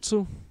good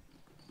futsal.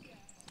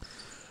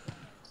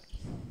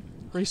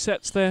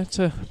 Resets there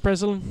to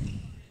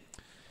Breslin.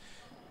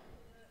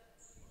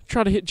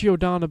 Tried to hit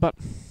Giordana, but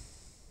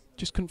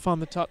just couldn't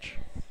find the touch.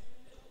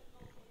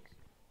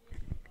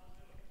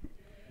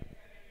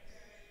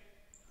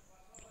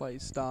 Play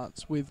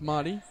starts with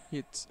Marty.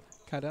 Hits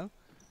Kada.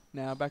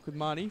 Now back with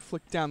Marty.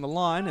 Flick down the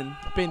line and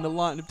bend the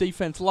line of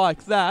defense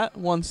like that.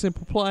 One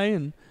simple play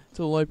and it's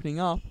all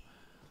opening up.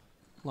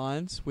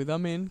 Lions with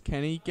Amin.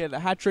 Can he get a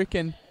hat-trick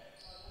and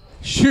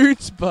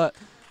shoots, but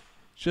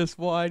just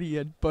wide. He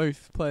had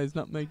both players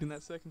nutmegged in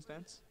that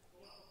circumstance.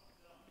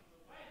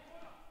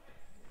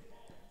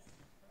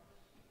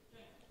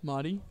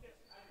 Marty.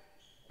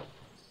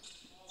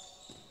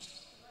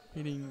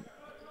 Hitting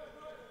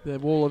the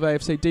wall of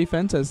AFC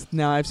defense as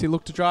now AFC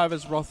look to drive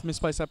as Roth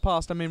misplaced that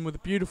pass. Amin with a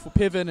beautiful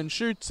pivot and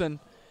shoots and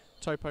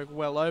toe poke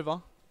well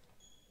over.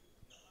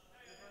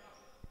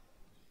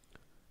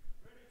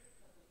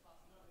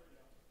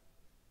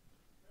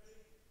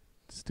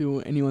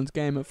 Still anyone's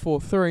game at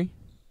 4-3.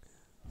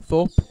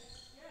 Thorpe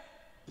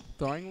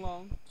throwing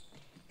long.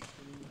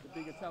 The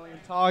big Italian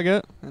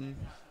target and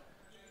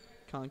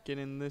can't get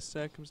in this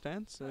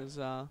circumstance as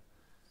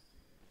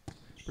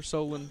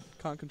Brasolin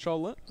can't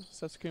control it.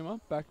 Sasakuma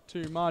back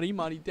to Marty.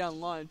 Marty down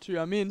line to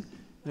Amin.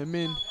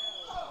 Amin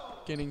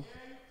getting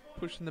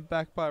pushed in the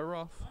back by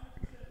Roth.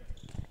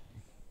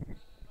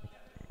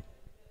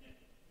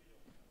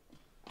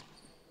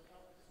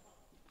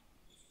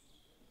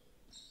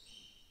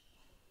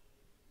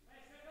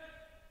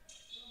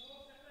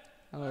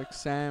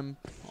 Alex Sam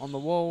on the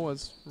wall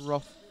as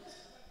Roth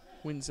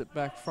wins it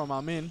back from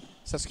Amin.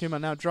 Sasakuma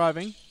now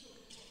driving.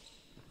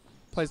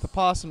 Plays the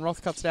pass and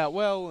Roth cuts it out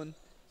well and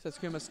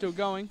Sasakuma still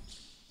going.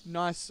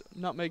 Nice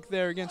nutmeg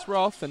there against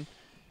Roth and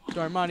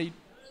Doromati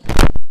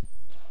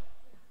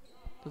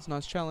does a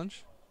nice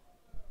challenge.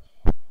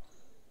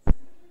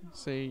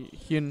 See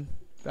Hyun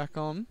back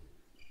on.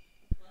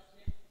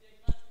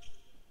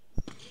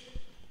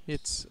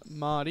 It's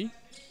Marty.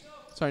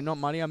 Sorry, not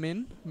Marty,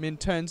 Amin. Amin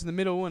turns in the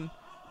middle and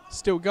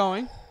still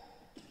going.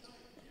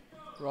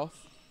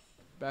 Roth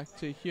back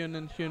to Hyun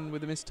and Hyun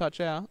with a missed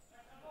touch out.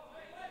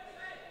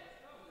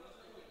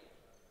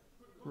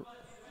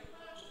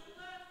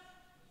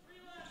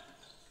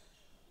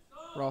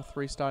 Roth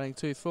restarting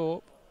to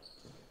Thorpe.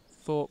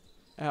 Thorpe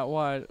out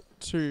wide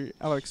to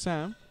Alex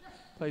Sam.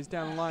 Plays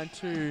down the line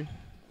to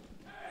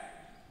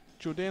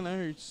Giordano,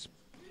 who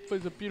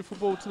plays a beautiful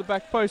ball to the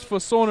back post for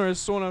Sauna as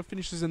Sauna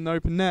finishes in the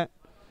open net.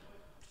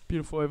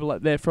 Beautiful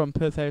overlap there from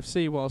Perth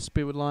AFC while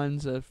Spearwood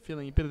Lions are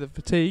feeling a bit of the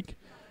fatigue.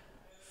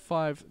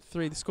 5-3 the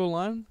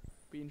scoreline.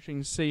 Be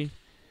interesting to see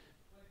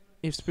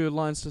if Spearwood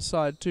Lions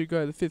decide to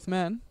go the fifth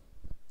man.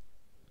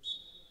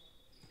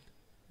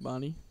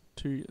 Barney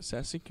to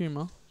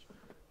Sasakuma.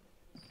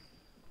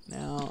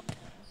 Now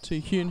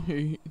to Hyun,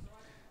 who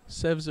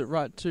serves it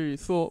right to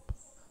Thorpe.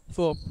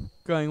 Thorpe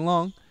going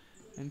long.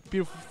 And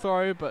beautiful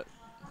throw, but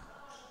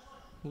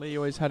Lee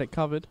always had it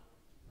covered.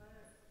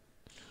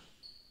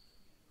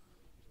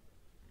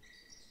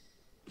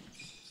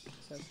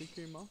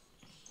 Sasakuma.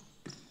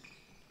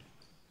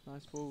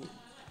 Nice ball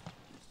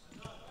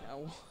out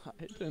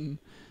wide and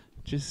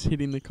just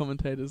hitting the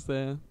commentators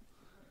there.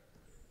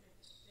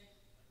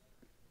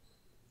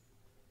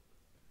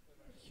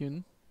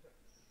 Hyun.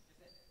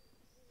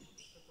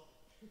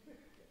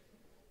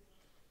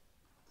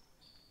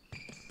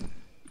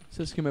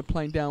 Seskuma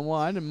playing down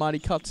wide, and Marty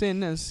cuts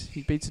in as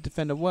he beats the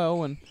defender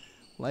well and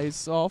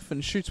lays off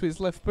and shoots with his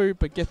left boot,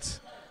 but gets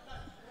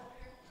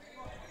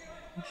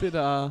a bit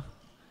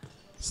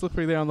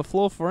slippery there on the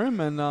floor for him.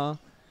 And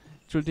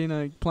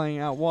Jordina playing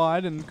out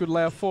wide, and good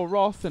layout for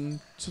Roth, and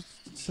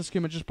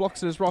Seskuma just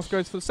blocks it as Roth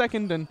goes for the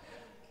second and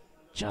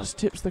just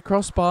tips the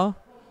crossbar.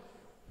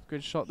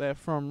 Good shot there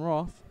from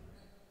Roth.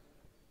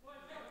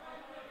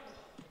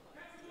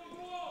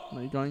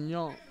 They're going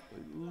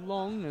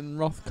long, and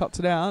Roth cuts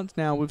it out.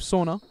 Now with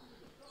Sauna.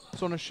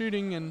 Sauna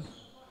shooting and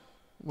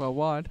well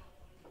wide.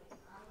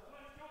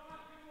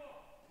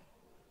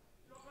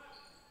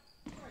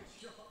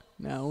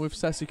 Now with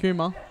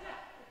Sasikuma.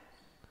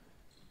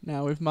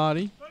 Now with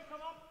Marty.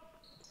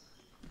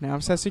 Now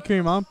with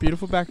Sasikuma.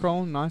 Beautiful back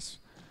roll. Nice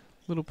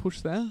little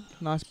push there.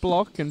 Nice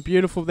block and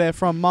beautiful there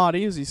from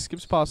Marty as he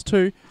skips past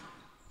two.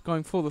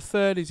 Going for the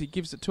third as he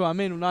gives it to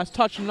Armin. Nice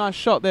touch and nice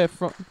shot there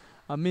from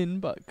Armin,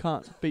 but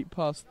can't beat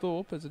past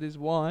Thorpe as it is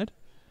wide.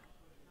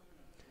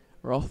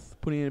 Roth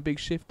putting in a big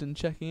shift and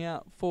checking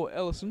out for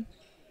Ellison.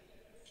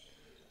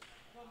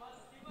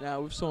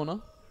 Now with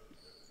Sauna.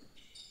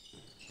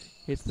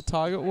 Hits the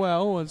target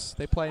well as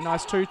they play a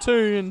nice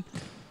 2-2, and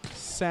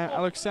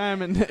Alex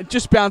Salmon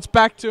just bounced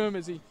back to him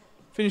as he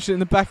finished it in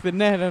the back of the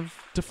net. Of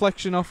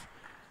deflection off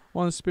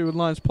one of the Spearwood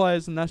Lions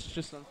players, and that's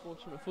just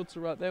unfortunate.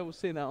 Futsal right there. We'll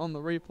see that on the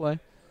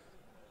replay.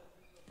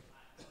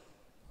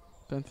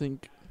 Don't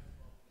think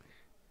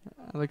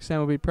Alex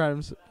Salmon will be proud of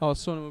himself. Oh,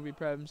 Sauna will be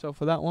proud of himself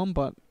for that one,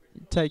 but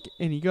take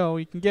any goal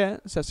you can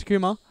get.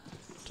 Sasakuma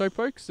toe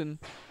pokes and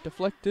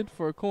deflected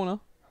for a corner.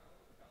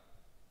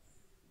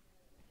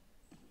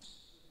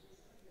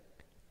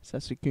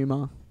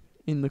 Sasakuma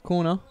in the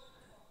corner.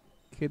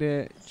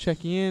 Kide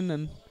checking in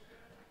and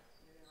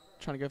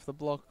trying to go for the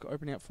block,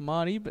 opening up for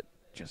Marty, but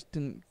just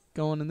didn't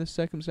go on in this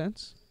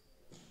circumstance.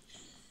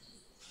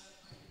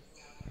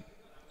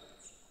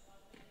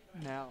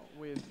 Now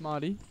with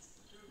Marty.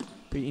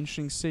 Be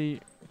interesting to see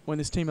when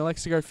this team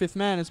elects to go fifth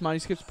man as Marty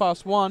skips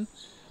past one.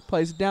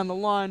 Plays it down the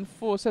line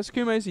for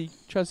Sasakuma as he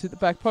tries to hit the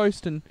back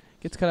post and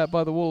gets cut out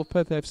by the wall of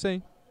Perth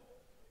AFC.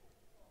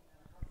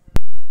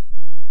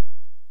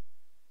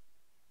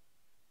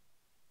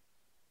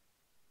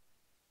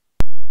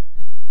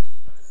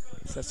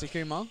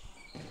 Sasakuma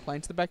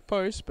playing to the back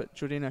post, but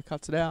Jordina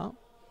cuts it out.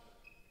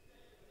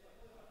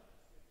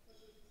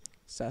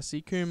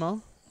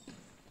 Sasakuma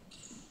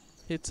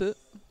hits it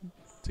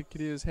to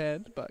Kadira's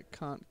head, but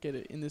can't get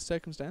it in this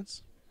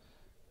circumstance.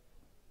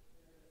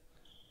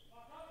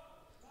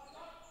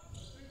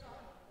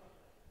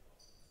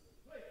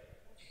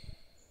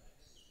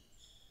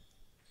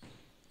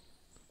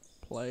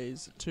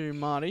 Plays to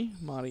Marty.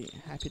 Marty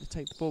happy to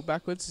take the ball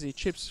backwards as he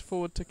chips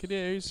forward to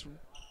Kadira, who's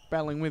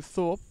battling with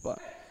Thorpe, but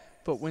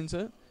Thorpe wins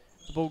it.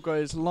 The ball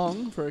goes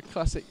long for a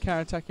classic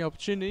counter-attacking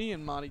opportunity,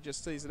 and Marty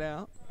just sees it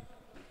out.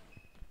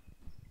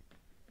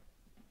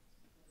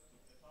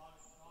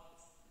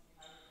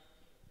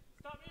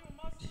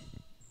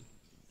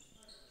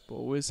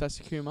 Ball with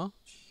Sasakuma.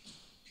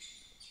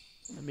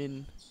 I'm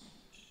in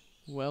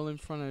well in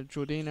front of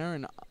Jordina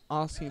and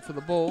asking for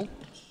the ball.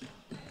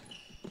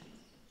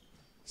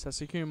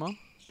 Sasakuma.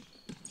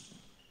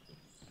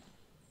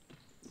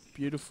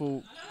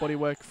 Beautiful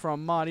bodywork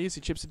from Marty as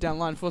he chips it down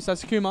line for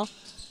Sasakuma.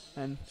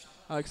 And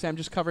Alex Sam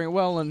just covering it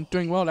well and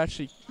doing well to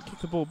actually kick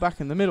the ball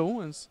back in the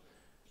middle as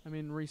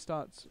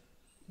restarts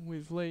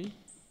with Lee.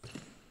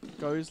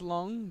 Goes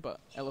long, but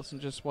Ellison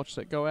just watched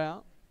it go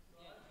out.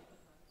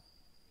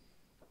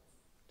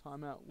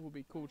 Timeout will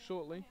be called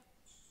shortly.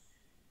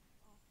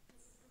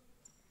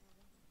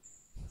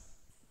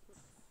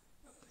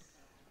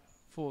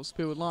 For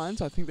Spearwood Lions,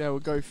 I think they will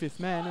go fifth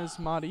man as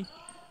Marty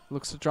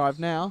looks to drive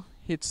now.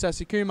 Hits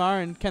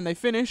Sasakuma, and can they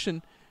finish?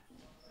 And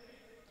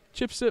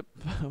chips it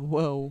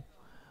well,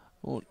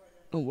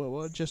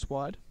 just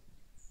wide.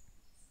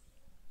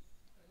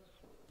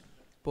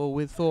 Ball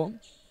with Thorpe.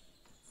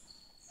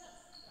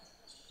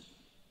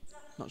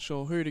 Not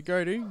sure who to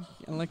go to.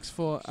 Alex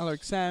for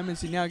Alex Sam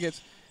as he now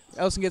gets.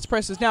 Ellison gets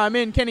presses. Now I'm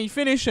in. Can he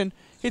finish? And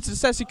hits it to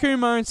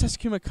Sasakuma, and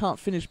Sasakuma can't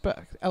finish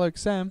back.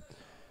 Alex Sam.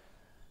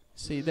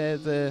 See there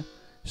the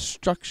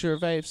structure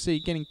of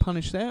AFC getting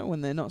punished there when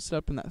they're not set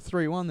up in that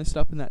 3-1. They're set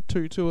up in that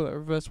 2-2 or that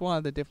reverse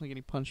wide. They're definitely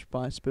getting punished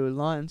by Spearwood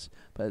Lions.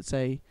 But it's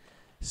a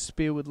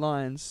Spearwood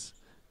Lions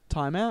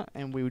timeout,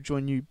 and we will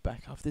join you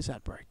back after this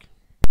ad break.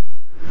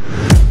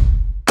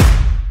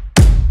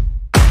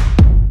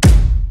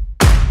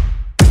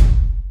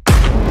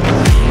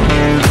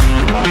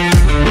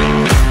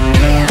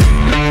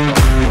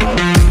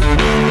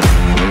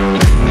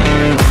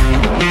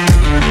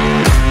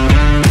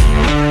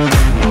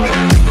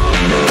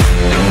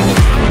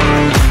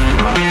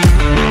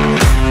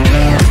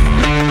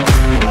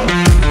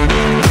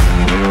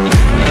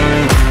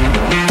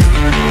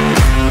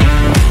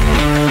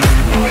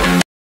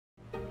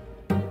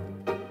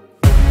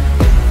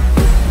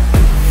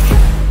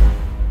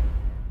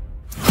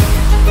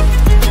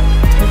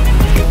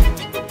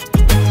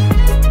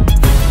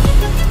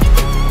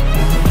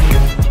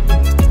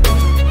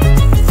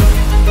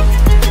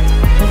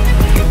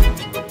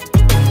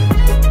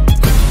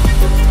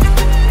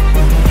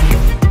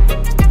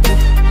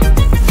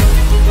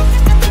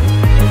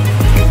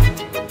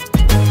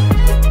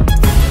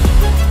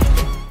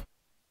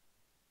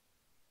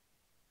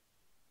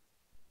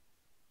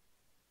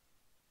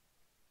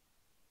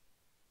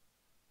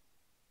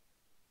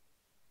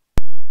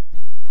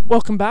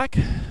 Welcome back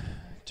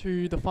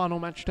to the final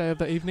match day of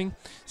the evening.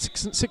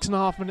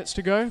 6.5 minutes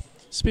to go.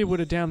 Spearwood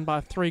are down by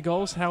 3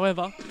 goals.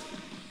 However,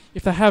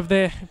 if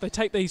they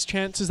take these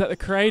chances that they're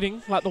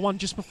creating, like the one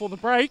just before the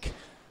break,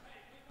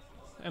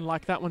 and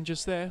like that one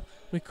just there,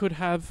 we could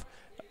have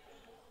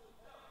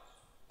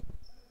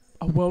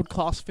a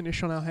world-class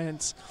finish on our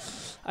hands.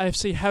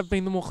 AFC have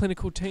been the more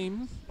clinical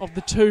team of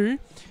the two.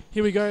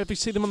 Here we go. If we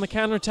see them on the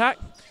counter-attack,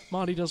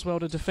 Marty does well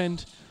to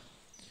defend.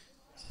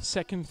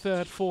 Second,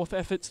 third, fourth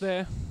efforts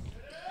there.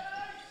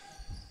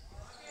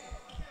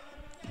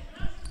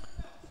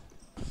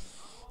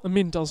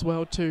 Amin does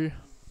well too.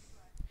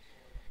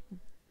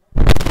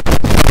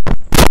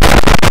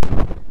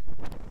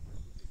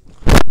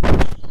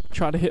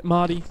 Try to hit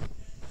Marty.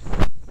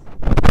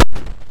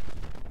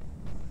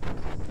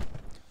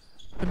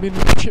 Amin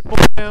with the chip ball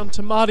down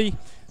to Marty.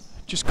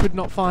 Just could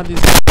not find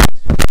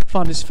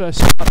his first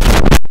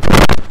touch.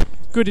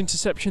 Good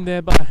interception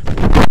there by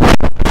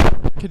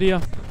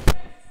Kadir.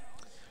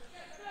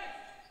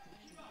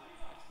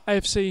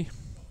 AFC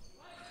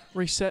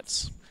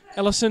resets.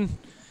 Ellison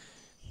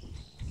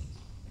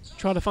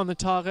try to find the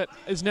target.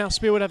 Is now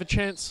Spearwood have a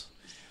chance.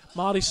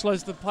 Marty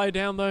slows the play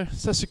down though.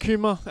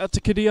 Sasakuma out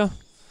to Kadir.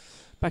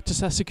 Back to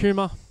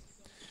Sasakuma.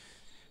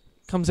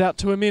 Comes out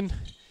to Amin.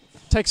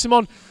 Takes him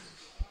on.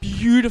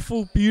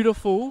 Beautiful,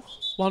 beautiful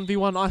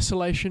 1v1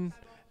 isolation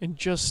and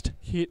just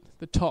hit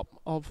the top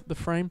of the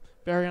frame.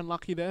 Very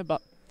unlucky there,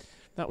 but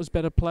that was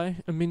better play.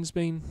 Amin's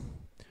been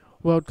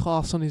world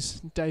class on his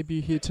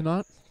debut here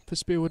tonight for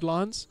Spearwood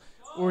Lions.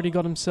 Already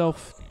got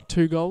himself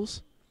 2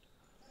 goals.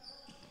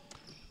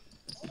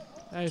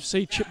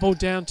 AFC chip ball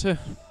down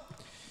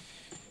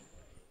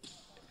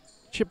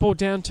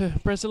to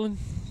Breslin.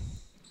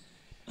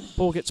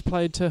 Ball gets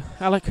played to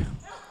Alec.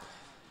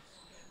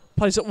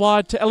 Plays it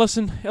wide to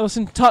Ellison.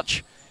 Ellison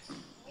touch,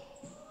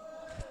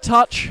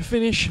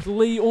 finish.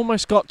 Lee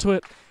almost got to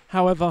it.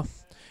 However,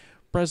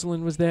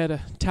 Breslin was there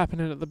to tap it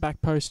in at the back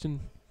post,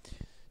 and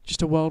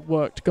just a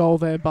well-worked goal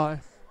there by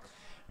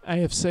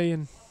AFC.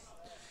 And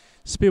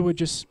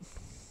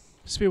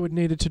Spearwood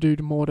needed to do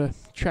more to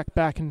track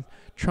back and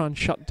try and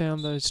shut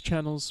down those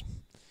channels.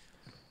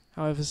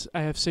 However,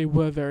 AFC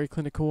were very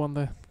clinical on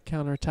the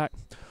counter-attack.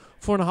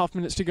 4.5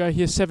 minutes to go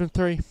here,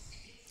 7-3.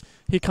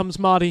 Here comes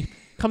Marty.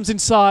 Comes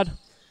inside.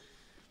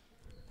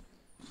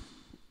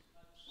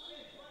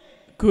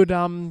 Good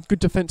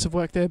defensive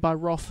work there by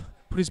Roth.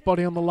 Put his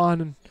body on the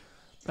line, and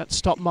that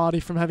stopped Marty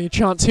from having a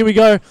chance. Here we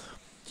go.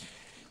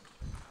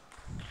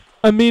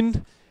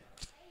 Amin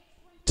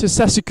to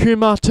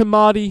Sasakuma to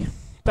Marty.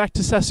 Back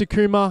to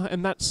Sasakuma,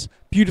 and that's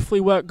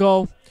beautifully worked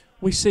goal.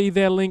 We see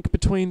their link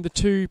between the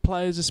two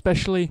players,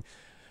 especially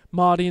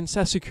Marty and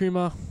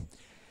Sasakuma.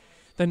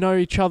 They know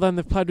each other and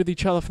they've played with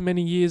each other for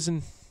many years,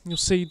 and you'll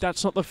see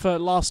that's not the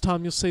last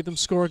time you'll see them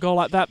score a goal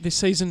like that this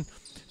season.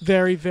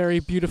 Very, very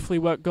beautifully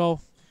worked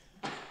goal.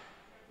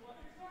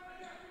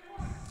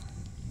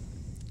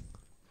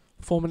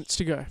 4 minutes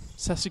to go.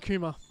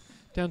 Sasakuma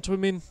down to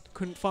Amin.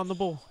 Couldn't find the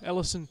ball.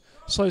 Ellison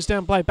slows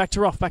down play. Back to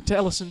Roth. Back to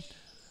Ellison.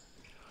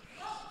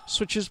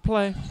 Switches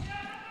play.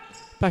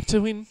 Back to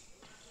Win.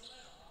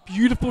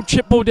 Beautiful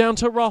chip ball down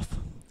to Roth.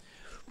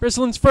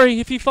 Breslin's free.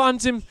 If he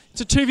finds him,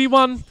 it's a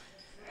 2v1.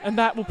 And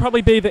that will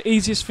probably be the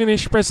easiest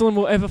finish Breslin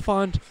will ever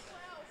find,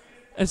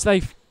 as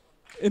they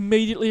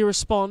immediately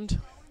respond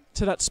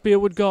to that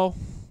Spearwood goal.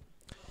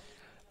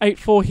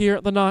 8-4 here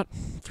at the night.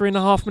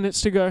 3.5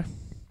 minutes to go.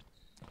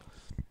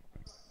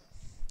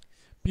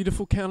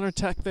 Beautiful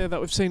counter-attack there that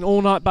we've seen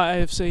all night by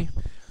AFC.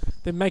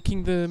 They're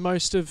making the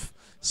most of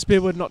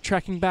Spearwood not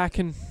tracking back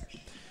and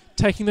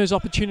taking those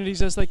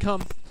opportunities as they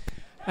come.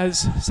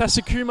 As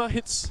Sasakuma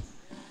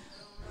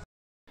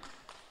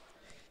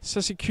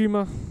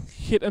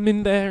hit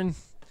Amin there, and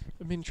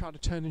Amin tried to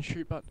turn and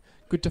shoot, but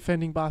good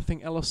defending by, I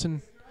think,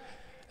 Ellison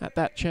at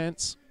that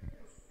chance.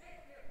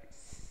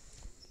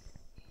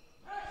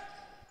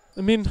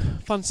 Amin,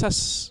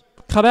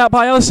 cut out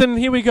by Ellison.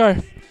 Here we go.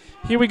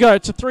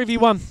 It's a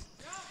 3v1.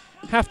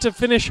 Have to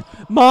finish.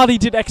 Marty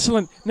did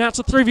excellent. Now it's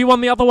a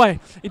 3v1 the other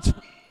way.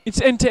 It's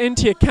end-to-end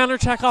here.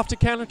 Counter-attack after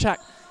counter-attack.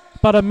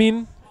 But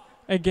Amin,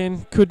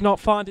 again, could not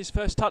find his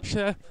first touch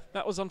there.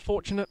 That was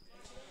unfortunate.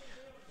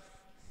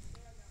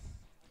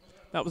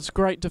 That was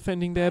great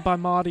defending there by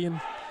Marty,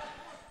 and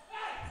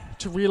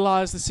to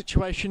realise the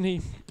situation,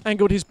 he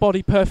angled his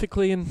body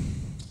perfectly, and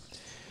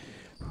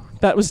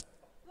that was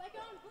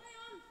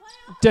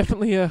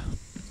definitely a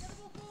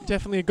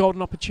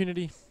golden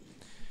opportunity.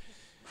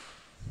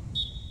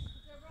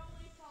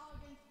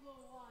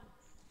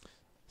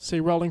 See,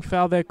 rolling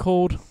foul there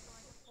called.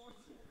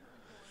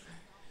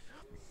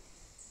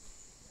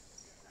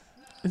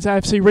 As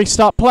AFC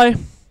restart play.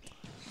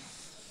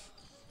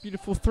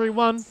 Beautiful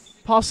 3-1.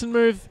 Pass and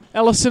move.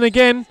 Ellison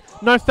again.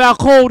 No foul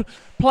called.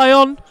 Play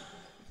on.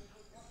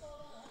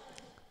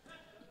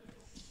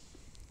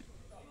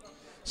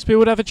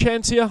 Spearwood have a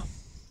chance here.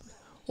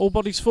 All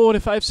bodies forward.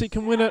 If AFC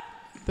can win it,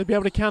 they'll be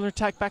able to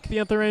counter-attack back the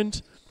other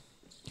end.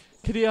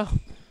 Kadir.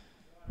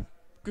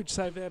 Good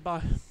save there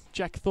by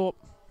Jack Thorpe.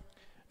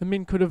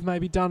 Amin could have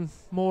maybe done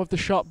more of the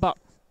shot, but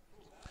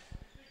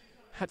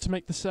had to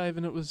make the save,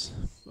 and it was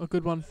a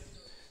good one.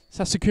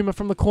 Sasakuma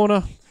from the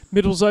corner,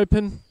 middle's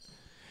open.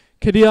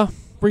 Kadia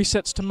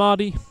resets to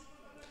Marty.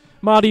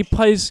 Marty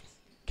plays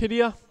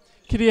Kadia.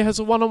 Kadia has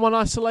a one-on-one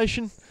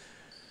isolation.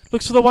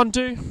 Looks for the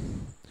 1-2.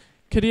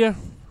 Kadia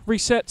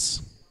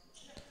resets.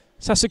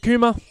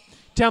 Sasakuma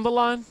down the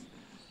line.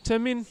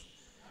 Termin.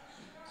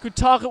 Good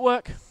target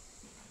work.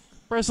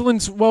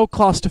 Breslin's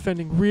world-class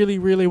defending. Really,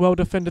 really well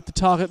defended the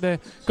target there.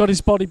 Got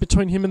his body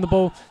between him and the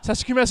ball.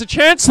 Sasakuma has a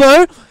chance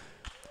though.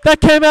 That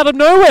came out of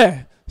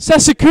nowhere.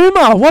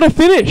 Sasakuma, what a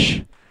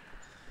finish.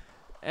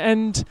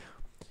 And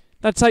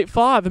that's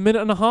 8-5, a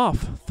minute and a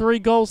half. 3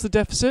 goals the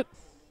deficit.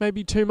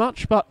 Maybe too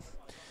much, but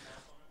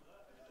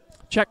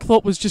Jack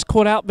Thorpe was just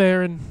caught out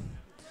there, and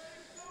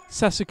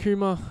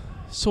Sasakuma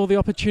saw the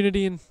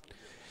opportunity and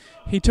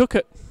he took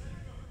it.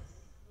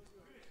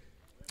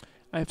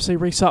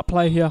 AFC restart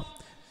play here.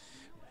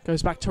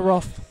 Goes back to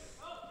Roth,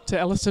 to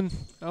Ellison.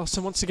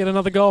 Ellison wants to get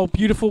another goal.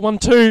 Beautiful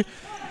 1-2.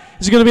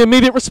 Is it going to be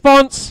immediate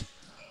response?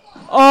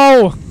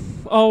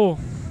 Oh.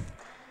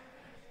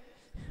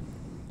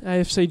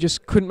 AFC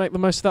just couldn't make the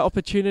most of that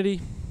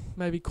opportunity.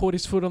 Maybe caught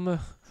his foot on the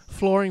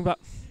flooring, but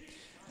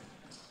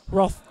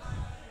Roth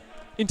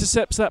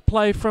intercepts that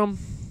play from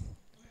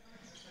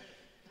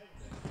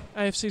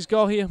AFC's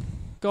goal here.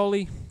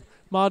 Goalie,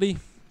 Marty,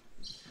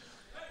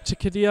 to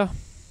Kadia,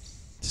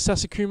 to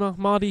Sasakuma.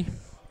 Marty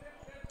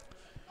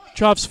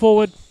drives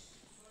forward.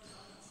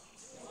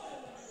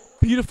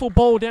 Beautiful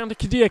ball down to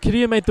Kadia.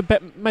 Kadia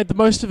made the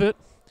most of it.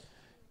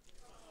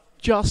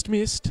 Just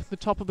missed the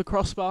top of the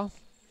crossbar.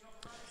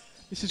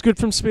 This is good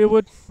from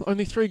Spearwood.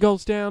 Only 3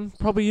 goals down.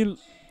 Probably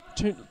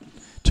too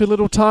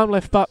little time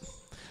left, but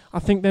I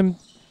think them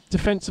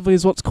defensively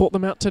is what's caught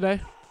them out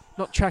today.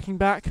 Not tracking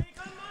back.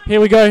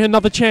 Here we go,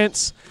 another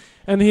chance.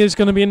 And here's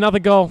going to be another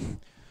goal.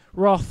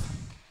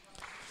 Roth.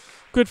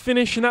 Good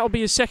finish, and that will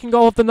be his 2nd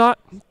goal of the night.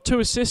 2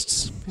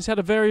 assists. He's had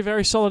a very,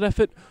 very solid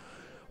effort.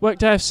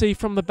 Worked AFC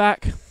from the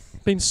back.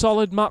 Been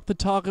solid, marked the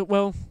target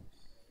well.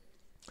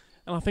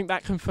 And I think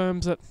that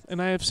confirms that an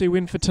AFC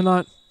win for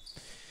tonight.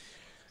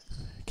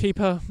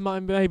 Keeper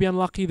may be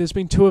unlucky. There's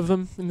been 2 of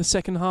them in the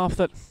second half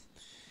that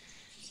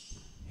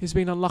he's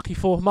been unlucky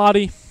for.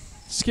 Marty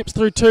skips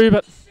through 2,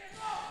 but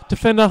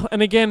defender,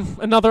 and again,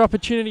 another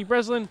opportunity.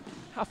 Breslin,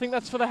 I think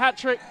that's for the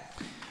hat-trick.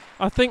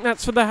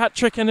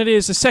 And it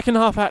is a second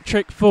half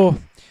hat-trick for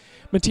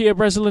Mattia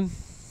Breslin.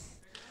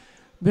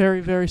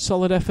 Very, very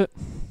solid effort.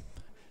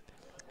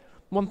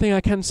 One thing I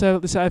can say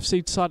about this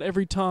AFC side,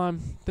 every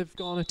time they've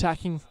gone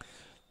attacking,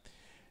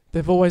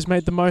 they've always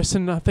made the most,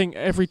 and I think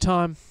every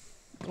time,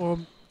 or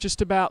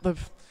just about,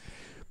 they've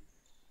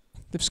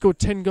scored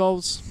 10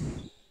 goals,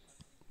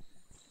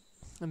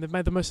 and they've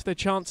made the most of their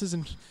chances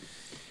and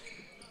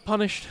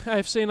punished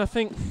AFC, and I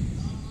think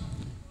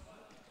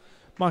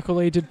Michael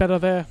Lee did better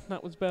there.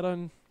 That was better,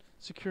 and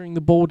securing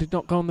the ball did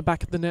not go on the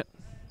back of the net.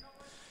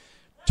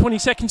 20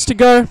 seconds to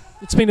go.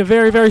 It's been a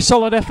very, very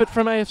solid effort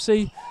from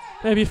AFC.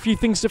 Maybe a few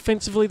things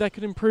defensively they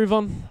could improve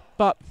on,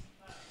 but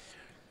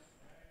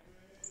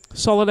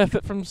solid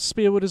effort from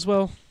Spearwood as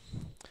well.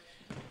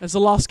 As the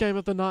last game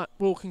of the night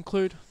will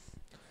conclude.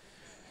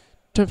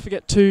 Don't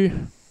forget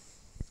to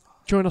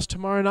join us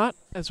tomorrow night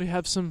as we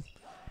have some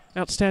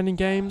outstanding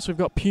games. We've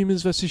got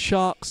Pumas versus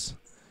Sharks,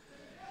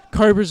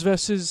 Cobras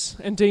versus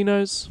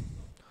Andinos,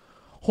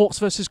 Hawks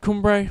versus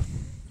Cumbre,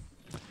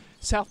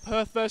 South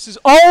Perth versus...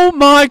 Oh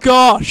my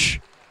gosh!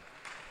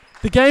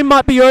 The game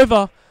might be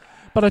over,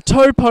 but a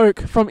toe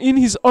poke from in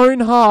his own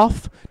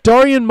half,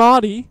 Dorian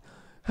Marty,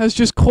 has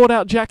just caught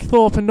out Jack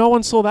Thorpe, and no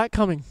one saw that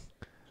coming.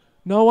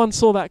 No one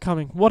saw that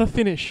coming. What a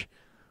finish.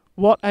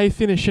 What a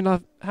finish. And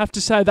I have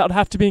to say that would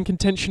have to be in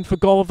contention for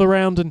goal of the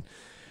round, and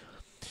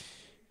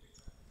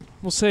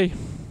we'll see.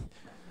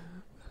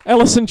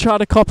 Ellison tried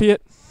to copy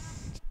it.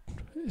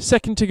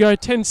 Second to go,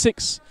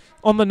 10-6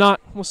 on the night.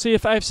 We'll see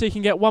if AFC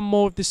can get one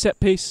more of this set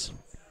piece.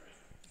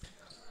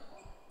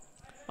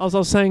 As I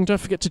was saying, don't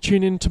forget to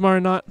tune in tomorrow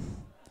night.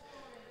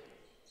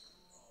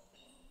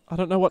 I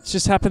don't know what's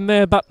just happened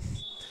there, but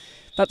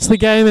that's the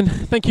game, and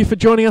thank you for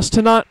joining us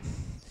tonight.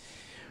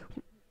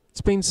 It's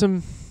been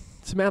some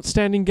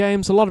outstanding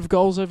games, a lot of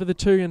goals over the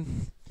 2,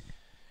 and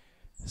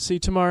see you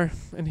tomorrow,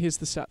 and here's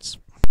the stats.